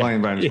would be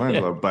playing Brian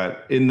Colangelo,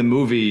 but in the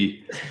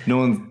movie,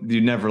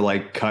 you never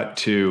like cut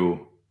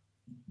to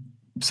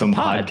some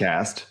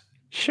podcast.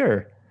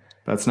 Sure.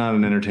 That's not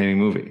an entertaining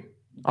movie.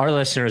 Our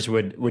listeners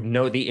would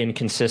know the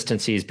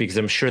inconsistencies because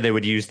I'm sure they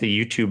would use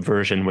the YouTube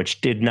version,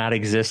 which did not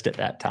exist at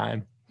that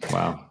time.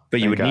 Wow.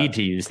 But you would need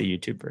to use the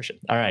YouTube version.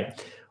 All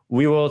right.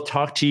 We will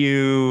talk to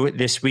you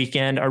this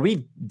weekend.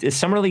 Is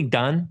Summer League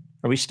done?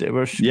 We're still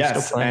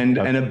playing?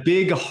 And a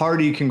big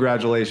hearty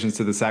congratulations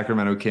to the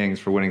Sacramento Kings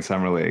for winning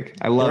Summer League.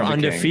 I love the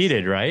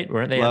undefeated, Kings.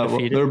 Weren't they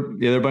undefeated?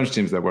 There are a bunch of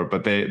teams that were,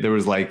 but it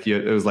was like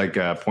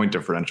a point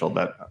differential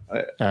that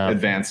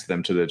advanced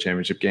them to the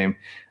championship game.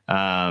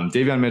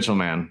 Davion Mitchell,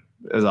 man,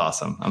 is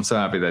awesome. I'm so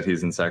happy that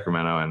he's in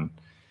Sacramento and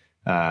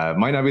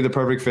might not be the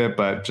perfect fit,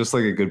 but just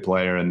like a good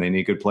player, and they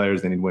need good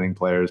players. They need winning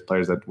players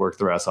that work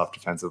their ass off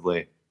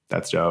defensively.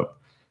 That's dope.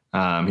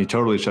 He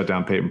totally shut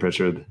down Peyton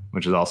Pritchard,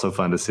 which is also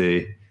fun to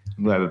see.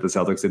 I'm glad that the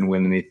Celtics didn't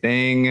win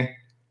anything.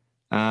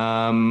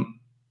 I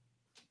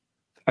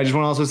just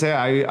want to also say,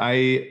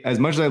 I as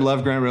much as I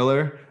love Grant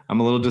Riller, I'm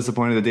a little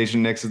disappointed that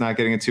Dacian Nix is not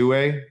getting a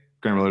two-way.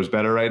 Grant Riller's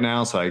better right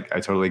now, so I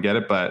totally get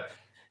it. But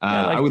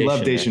I would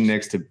love Dacian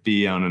Nix to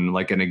be on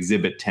an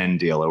Exhibit 10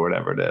 deal or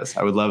whatever it is.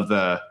 I would love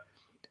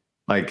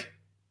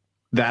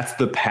that's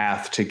the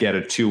path to get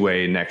a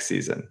two-way next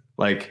season.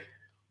 Like,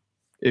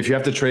 if you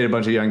have to trade a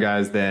bunch of young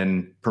guys,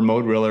 then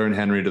promote Riller and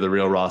Henry to the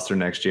real roster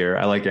next year.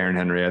 I like Aaron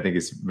Henry. I think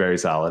he's very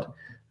solid.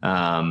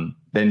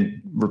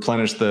 Then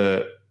replenish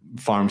the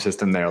farm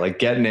system there. Like,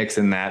 get Knicks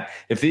in that.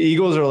 If the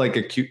Eagles are like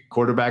a cute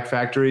quarterback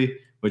factory,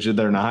 which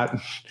they're not,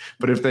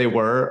 but if they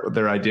were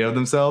their idea of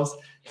themselves,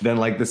 then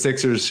like the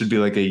Sixers should be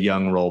like a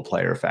young role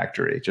player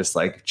factory. Just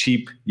like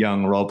cheap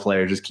young role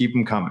player. Just keep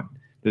them coming.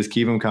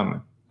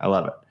 I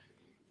love it.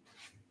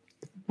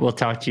 We'll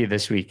talk to you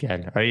this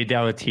weekend. Are you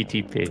down with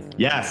TTP?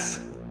 Yes.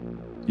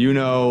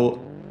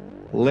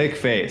 Lick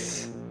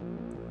face.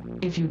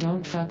 If you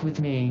don't fuck with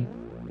me,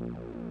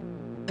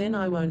 then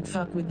I won't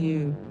fuck with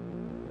you.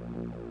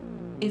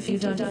 If you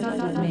don't fuck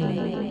with me,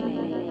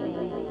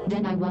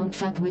 then I won't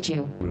fuck with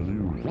you.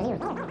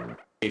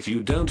 If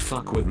you don't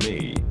fuck with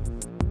me,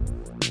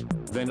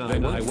 then I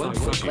won't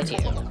fuck with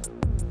you.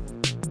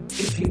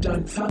 If you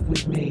don't fuck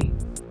with me,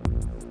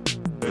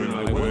 then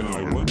I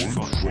won't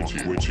fuck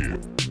with you.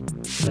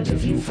 But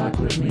if you fuck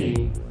with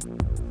me,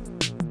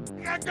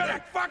 I'm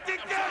gonna fucking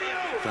kill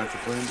you! Time for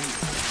Plan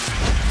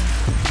B.